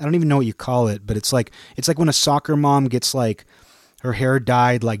I don't even know what you call it, but it's like when a soccer mom gets like her hair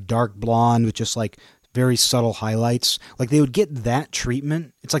dyed like dark blonde with just like very subtle highlights. Like they would get that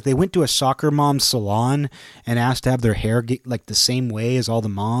treatment. It's like they went to a soccer mom salon and asked to have their hair get like the same way as all the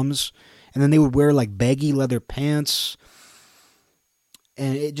moms. And then they would wear like baggy leather pants.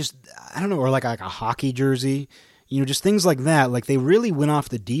 And it just, I don't know, or like a hockey jersey. You know, just things like that. Like they really went off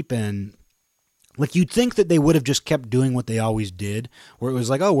the deep end. Like you'd think that they would have just kept doing what they always did. Where it was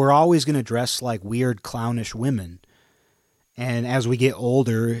like, oh, we're always going to dress like weird clownish women. And as we get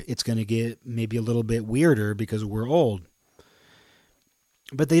older, it's going to get maybe a little bit weirder because we're old.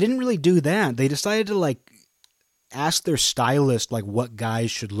 But they didn't really do that. They decided to like asked their stylist like what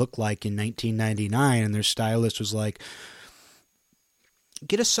guys should look like in 1999, and their stylist was like,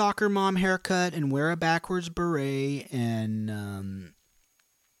 get a soccer mom haircut and wear a backwards beret and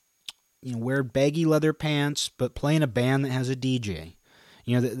wear baggy leather pants, but play in a band that has a DJ.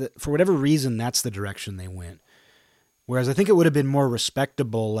 You know, for whatever reason, that's the direction they went. Whereas I think it would have been more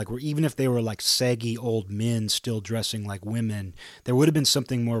respectable, like where even if they were like saggy old men still dressing like women, there would have been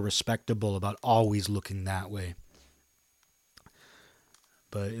something more respectable about always looking that way.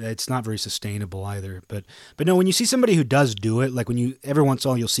 But it's not very sustainable either. But no, when you see somebody who does do it, like every once in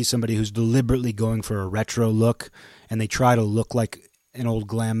a while you'll see somebody who's deliberately going for a retro look, and they try to look like an old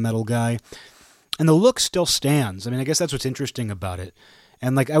glam metal guy, and the look still stands. I mean, I guess that's what's interesting about it.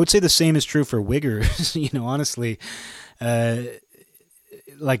 And like I would say the same is true for wiggers, honestly.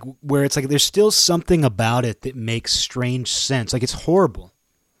 Like where it's like there's still something about it that makes strange sense. Like it's horrible.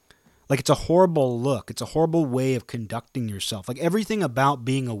 Like it's a horrible look. It's a horrible way of conducting yourself. Like everything about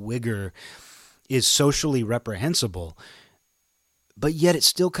being a wigger is socially reprehensible. But yet it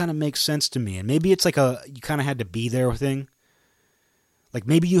still kind of makes sense to me. And maybe it's like you kind of had to be there thing. Like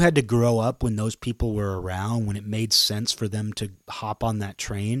maybe you had to grow up when those people were around, when it made sense for them to hop on that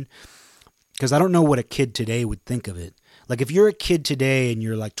train. Because I don't know what a kid today would think of it. Like if you're a kid today and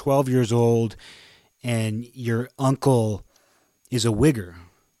you're like 12 years old and your uncle is a wigger.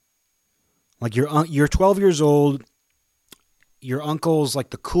 Like you're 12 years old, your uncle's like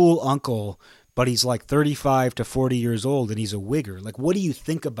the cool uncle, but he's like 35 to 40 years old and he's a wigger. Like what do you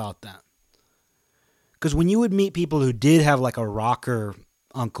think about that? Because when you would meet people who did have like a rocker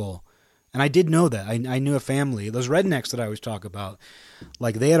uncle, and I did know that. I knew a family, those rednecks that I always talk about,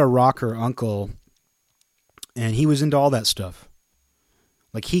 like they had a rocker uncle and he was into all that stuff.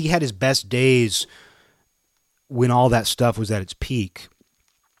 Like he had his best days when all that stuff was at its peak.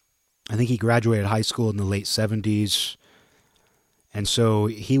 I think he graduated high school in the late 70s. And so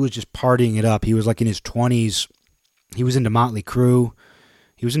he was just partying it up. He was like in his 20s. He was into Motley Crue.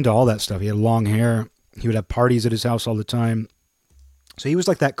 He was into all that stuff. He had long hair. He would have parties at his house all the time. So he was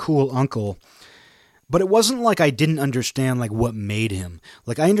like that cool uncle. But it wasn't like I didn't understand like what made him.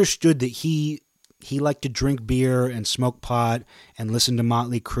 Like I understood that he liked to drink beer and smoke pot and listen to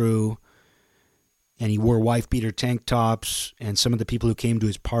Motley Crue. And he wore wife-beater tank tops, and some of the people who came to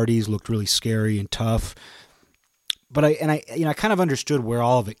his parties looked really scary and tough. But I kind of understood where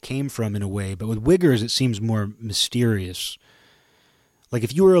all of it came from in a way. But with wiggers, it seems more mysterious. Like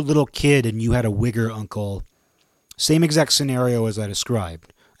if you were a little kid and you had a wigger uncle, same exact scenario as I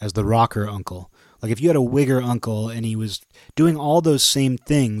described, as the rocker uncle. Like if you had a wigger uncle and he was doing all those same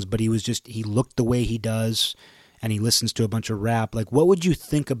things, but he looked the way he does, and he listens to a bunch of rap, like what would you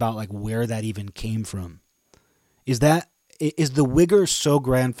think about like where that even came from? Is the wigger so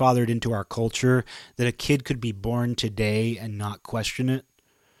grandfathered into our culture that a kid could be born today and not question it?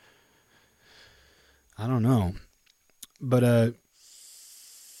 I don't know. But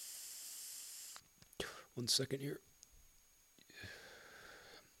one second here.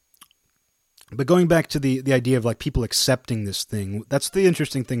 But going back to the idea of like people accepting this thing, that's the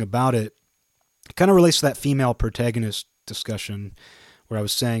interesting thing about it. It kind of relates to that female protagonist discussion where I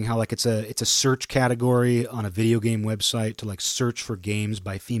was saying how like it's a search category on a video game website to like search for games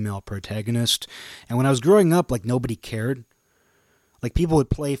by female protagonist. And when I was growing up, like nobody cared. Like, people would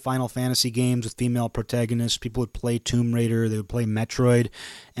play Final Fantasy games with female protagonists. People would play Tomb Raider. They would play Metroid.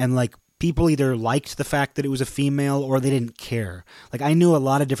 And, like, people either liked the fact that it was a female or they didn't care. Like, I knew a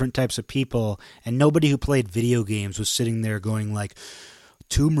lot of different types of people, and nobody who played video games was sitting there going, like,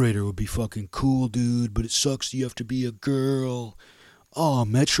 Tomb Raider would be fucking cool, dude, but it sucks you have to be a girl. Oh,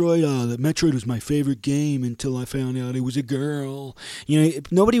 Metroid, Metroid was my favorite game until I found out it was a girl. You know,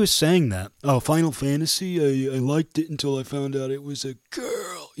 nobody was saying that. Oh, Final Fantasy, I liked it until I found out it was a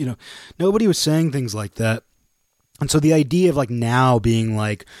girl. You know, nobody was saying things like that. And so the idea of, like, now being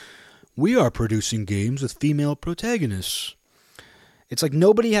like, we are producing games with female protagonists. It's like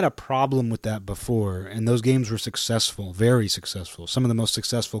nobody had a problem with that before, and those games were successful, very successful, some of the most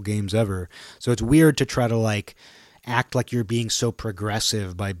successful games ever. So it's weird to try to, like, act like you're being so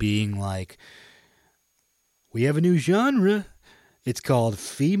progressive by being like, we have a new genre. It's called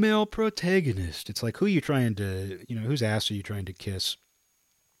female protagonist. It's like, who are you trying to, you know, whose ass are you trying to kiss?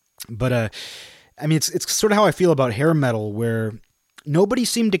 But, I mean, it's sort of how I feel about hair metal, where nobody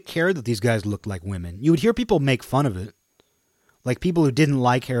seemed to care that these guys looked like women. You would hear people make fun of it. Like, people who didn't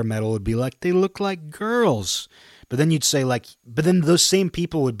like hair metal would be like, they look like girls. But then you'd say, like, but then those same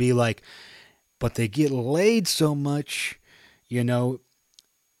people would be like, but they get laid so much, you know.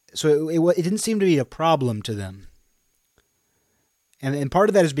 So it didn't seem to be a problem to them. And part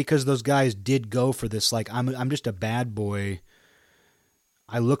of that is because those guys did go for this, like, I'm just a bad boy.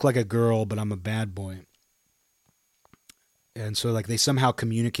 I look like a girl, but I'm a bad boy. And so, like, they somehow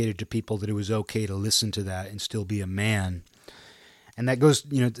communicated to people that it was okay to listen to that and still be a man. And that goes,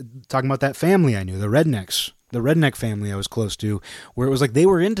 you know, talking about that family I knew, the redneck family I was close to, where it was like they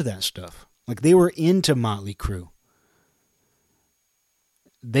were into that stuff. Like, they were into Motley Crue.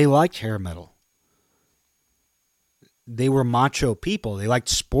 They liked hair metal. They were macho people. They liked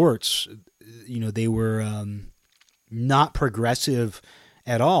sports. You know, they were not progressive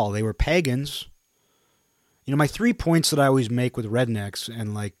at all. They were pagans. You know, my 3 points that I always make with rednecks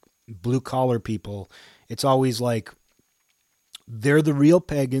and, like, blue-collar people, it's always like, they're the real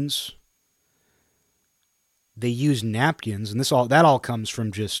pagans. They use napkins, and that all comes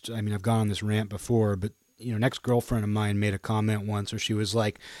from just, I mean, I've gone on this rant before, but, you know, an ex-girlfriend of mine made a comment once where she was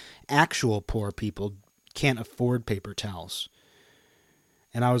like, actual poor people can't afford paper towels.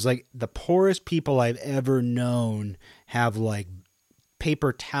 And I was like, the poorest people I've ever known have, like,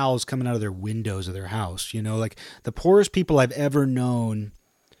 paper towels coming out of their windows of their house, you know, like, the poorest people I've ever known,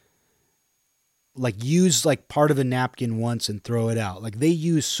 like, use, like, part of a napkin once and throw it out. Like, they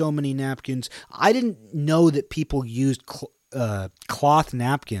use so many napkins. I didn't know that people used cloth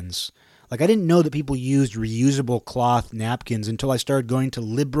napkins. Like, I didn't know that people used reusable cloth napkins until I started going to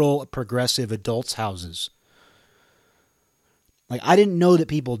liberal, progressive adults' houses. Like, I didn't know that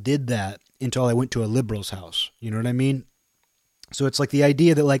people did that until I went to a liberal's house. You know what I mean? So it's like the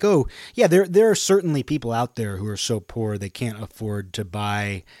idea that, like, oh, yeah, there are certainly people out there who are so poor they can't afford to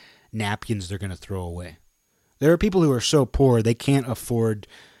buy napkins they're going to throw away. There are people who are so poor they can't afford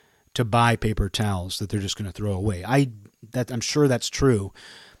to buy paper towels that they're just going to throw away. I'm sure that's true.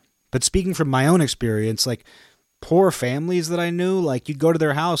 But speaking from my own experience, like, poor families that I knew, like, you'd go to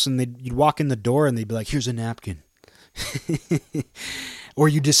their house and you'd walk in the door and they'd be like, here's a napkin. Or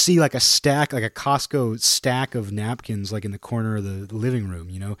you just see, like, a stack, like a Costco stack of napkins, like, in the corner of the living room,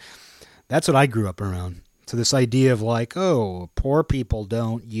 you know. That's what I grew up around. So this idea of, like, oh, poor people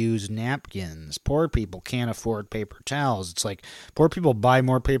don't use napkins. Poor people can't afford paper towels. It's like, poor people buy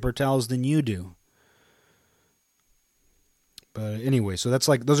more paper towels than you do. But anyway, so that's,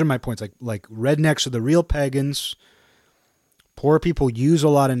 like, those are my points. Like rednecks are the real pagans. Poor people use a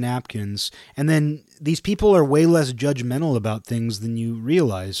lot of napkins. And then these people are way less judgmental about things than you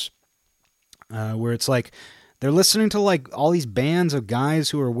realize. Where it's like, they're listening to, like, all these bands of guys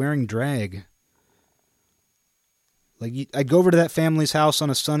who are wearing drag. Like, I'd go over to that family's house on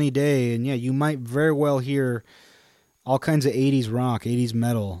a sunny day, and yeah, you might very well hear all kinds of 80s rock, 80s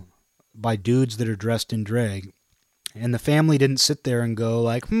metal by dudes that are dressed in drag. And the family didn't sit there and go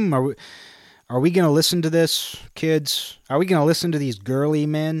like, are we going to listen to this, kids? Are we going to listen to these girly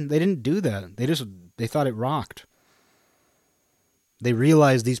men? They didn't do that. They thought it rocked. They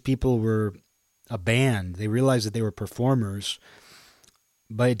realized these people were a band. They realized that they were performers.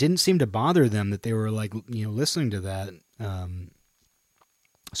 But it didn't seem to bother them that they were, like, you know, listening to that.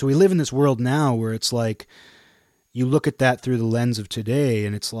 So we live in this world now where it's like, you look at that through the lens of today,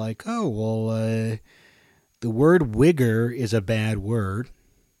 and it's like, oh, well, the word wigger is a bad word.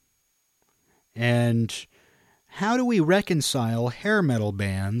 And how do we reconcile hair metal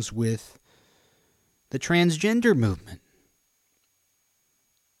bands with the transgender movement?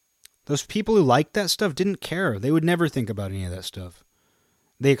 Those people who liked that stuff didn't care. They would never think about any of that stuff.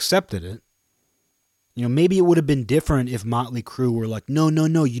 They accepted it. You know, maybe it would have been different if Motley Crue were like, no,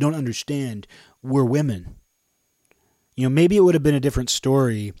 you don't understand. We're women. You know, maybe it would have been a different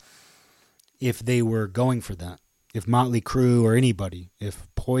story if they were going for that. If Motley Crue or anybody, if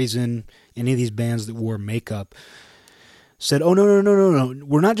Poison, any of these bands that wore makeup said, oh, no,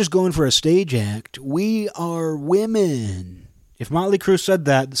 we're not just going for a stage act. We are women. If Motley Crue said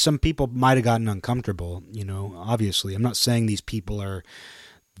that, some people might have gotten uncomfortable, you know, obviously. I'm not saying these people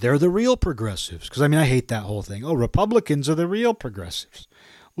they're the real progressives. Because, I mean, I hate that whole thing. Oh, Republicans are the real progressives.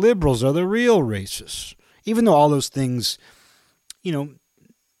 Liberals are the real racists. Even though all those things, you know,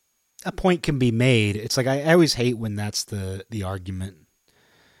 a point can be made. It's like I always hate when that's the argument.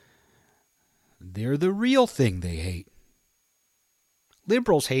 They're the real thing they hate.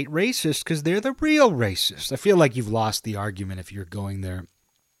 Liberals hate racists because they're the real racists. I feel like you've lost the argument if you're going there.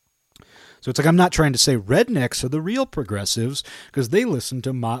 So it's like I'm not trying to say rednecks are the real progressives because they listened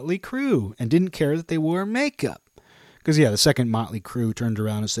to Motley Crue and didn't care that they wore makeup. Because, yeah, the second Motley Crue turned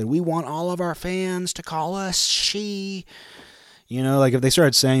around and said, we want all of our fans to call us she. You know, like if they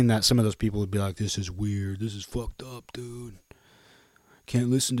started saying that, some of those people would be like, this is weird. This is fucked up, dude. Can't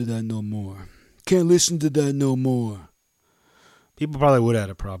listen to that no more. Can't listen to that no more. People probably would have had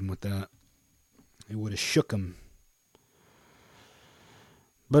a problem with that. It would have shook them.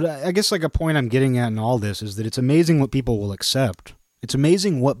 But I guess like a point I'm getting at in all this is that it's amazing what people will accept. It's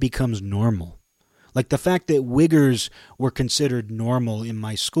amazing what becomes normal. Like the fact that wiggers were considered normal in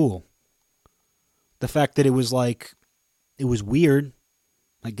my school. The fact that it was weird.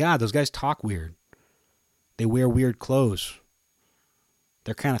 Like, God, those guys talk weird. They wear weird clothes.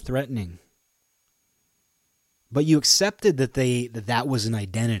 They're kind of threatening. But you accepted that was an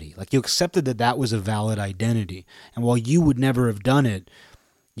identity. Like, you accepted that was a valid identity. And while you would never have done it,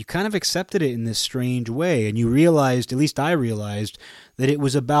 you kind of accepted it in this strange way. And you realized, at least I realized, that it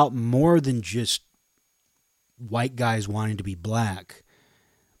was about more than just white guys wanting to be black.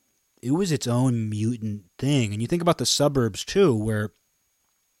 It was its own mutant thing. And you think about the suburbs, too, where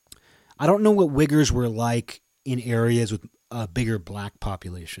I don't know what wiggers were like in areas with a bigger black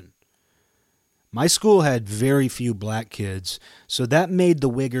population. My school had very few black kids, so that made the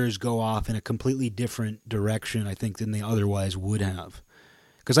wiggers go off in a completely different direction, I think, than they otherwise would have.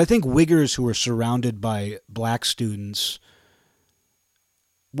 Because I think wiggers who were surrounded by black students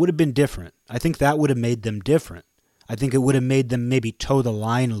would have been different. I think that would have made them different. I think it would have made them maybe toe the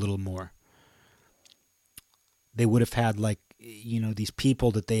line a little more. They would have had, like, you know, these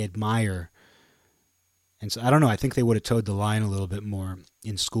people that they admire. And so, I don't know, I think they would have towed the line a little bit more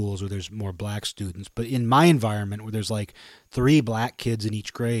in schools where there's more black students. But in my environment, where there's like 3 black kids in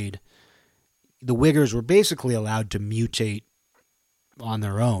each grade, the wiggers were basically allowed to mutate on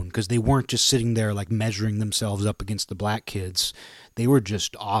their own because they weren't just sitting there like measuring themselves up against the black kids. They were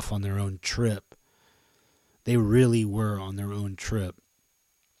just off on their own trip. They really were on their own trip.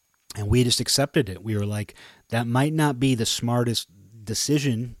 And we just accepted it. We were like, that might not be the smartest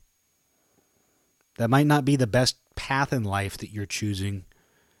decision. That might not be the best path in life that you're choosing,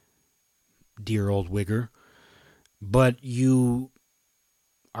 dear old wigger. But you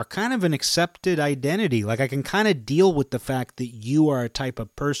are kind of an accepted identity. Like, I can kind of deal with the fact that you are a type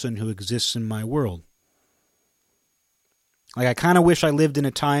of person who exists in my world. Like, I kind of wish I lived in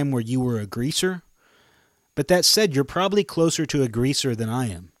a time where you were a greaser. But that said, you're probably closer to a greaser than I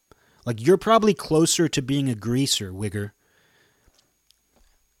am. Like, you're probably closer to being a greaser, wigger,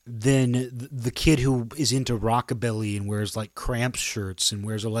 than the kid who is into rockabilly and wears, like, Cramps shirts and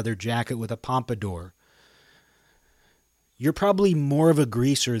wears a leather jacket with a pompadour. You're probably more of a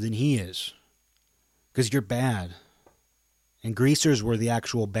greaser than he is. Because you're bad. And greasers were the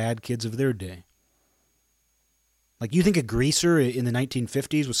actual bad kids of their day. Like, you think a greaser in the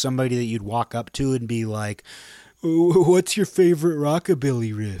 1950s was somebody that you'd walk up to and be like, oh, what's your favorite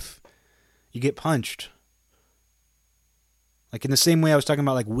rockabilly riff? You get punched. Like, in the same way I was talking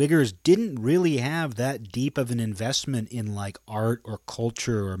about, like, wiggers didn't really have that deep of an investment in, like, art or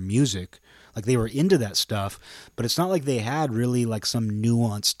culture or music. Like, they were into that stuff, but it's not like they had really, like, some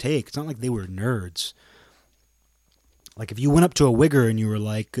nuanced take. It's not like they were nerds. Like, if you went up to a wigger and you were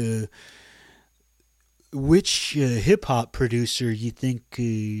like, which hip-hop producer you think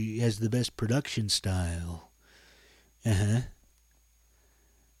has the best production style? Uh-huh.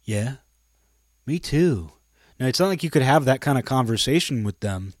 Yeah. Me too. Now, it's not like you could have that kind of conversation with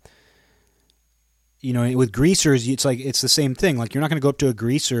them. You know, with greasers, it's like it's the same thing. Like, you're not going to go up to a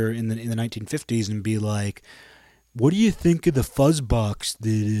greaser in the 1950s and be like, what do you think of the fuzz box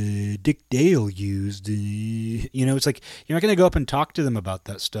that Dick Dale used? You know, it's like you're not going to go up and talk to them about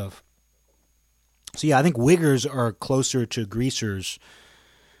that stuff. So, yeah, I think wiggers are closer to greasers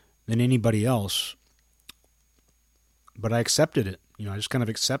than anybody else. But I accepted it. I just kind of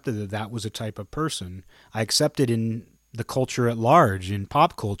accepted that that was a type of person. I accepted in the culture at large, in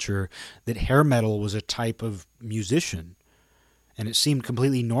pop culture, that hair metal was a type of musician. And it seemed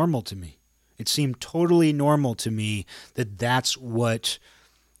completely normal to me. It seemed totally normal to me that that's what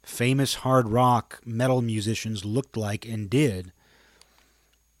famous hard rock metal musicians looked like and did.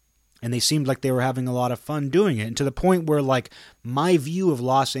 And they seemed like they were having a lot of fun doing it. And to the point where, like, my view of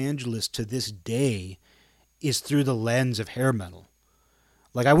Los Angeles to this day is through the lens of hair metal.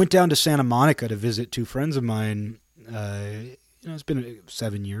 Like, I went down to Santa Monica to visit two friends of mine. It's been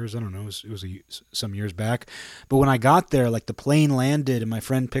 7 years. I don't know. It was some years back. But when I got there, like, the plane landed and my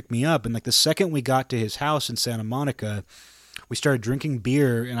friend picked me up. And, like, the second we got to his house in Santa Monica, we started drinking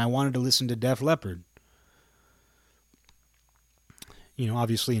beer and I wanted to listen to Def Leppard.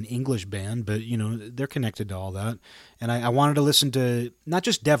 Obviously an English band, but, they're connected to all that. And I wanted to listen to not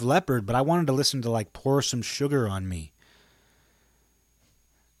just Def Leppard, but I wanted to listen to, like, Pour Some Sugar on Me.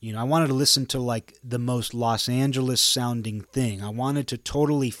 I wanted to listen to, like, the most Los Angeles sounding thing. I wanted to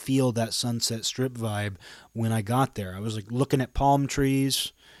totally feel that Sunset Strip vibe when I got there. I was, like, looking at palm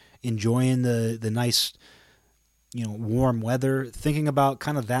trees, enjoying the nice, warm weather, thinking about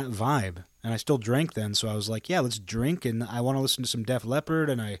kind of that vibe. And I still drank then, so I was like, yeah, let's drink, and I want to listen to some Def Leppard,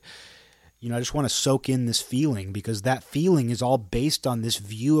 and I just want to soak in this feeling, because that feeling is all based on this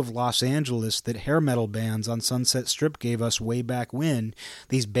view of Los Angeles that hair metal bands on Sunset Strip gave us way back when.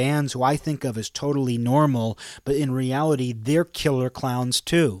 These bands who I think of as totally normal, but in reality, they're killer clowns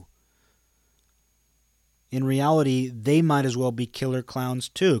too. In reality, they might as well be killer clowns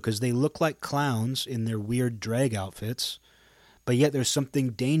too, because they look like clowns in their weird drag outfits, but yet there's something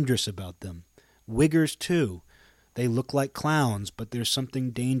dangerous about them. Wiggers too. They look like clowns, but there's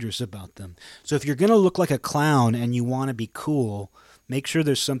something dangerous about them. So if you're going to look like a clown and you want to be cool, make sure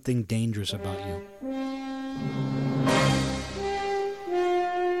there's something dangerous about you.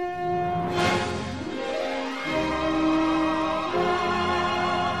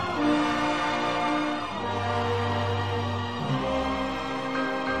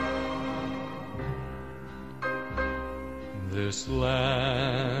 This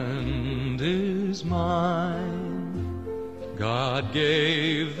land is mine. God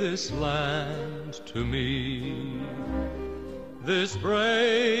gave this land to me. This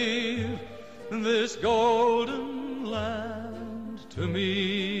brave, this golden land to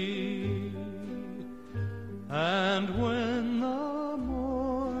me. And when the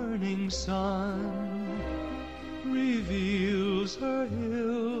morning sun reveals her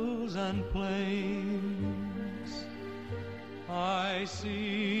hills and plains, I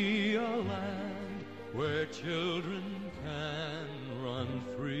see a land where children can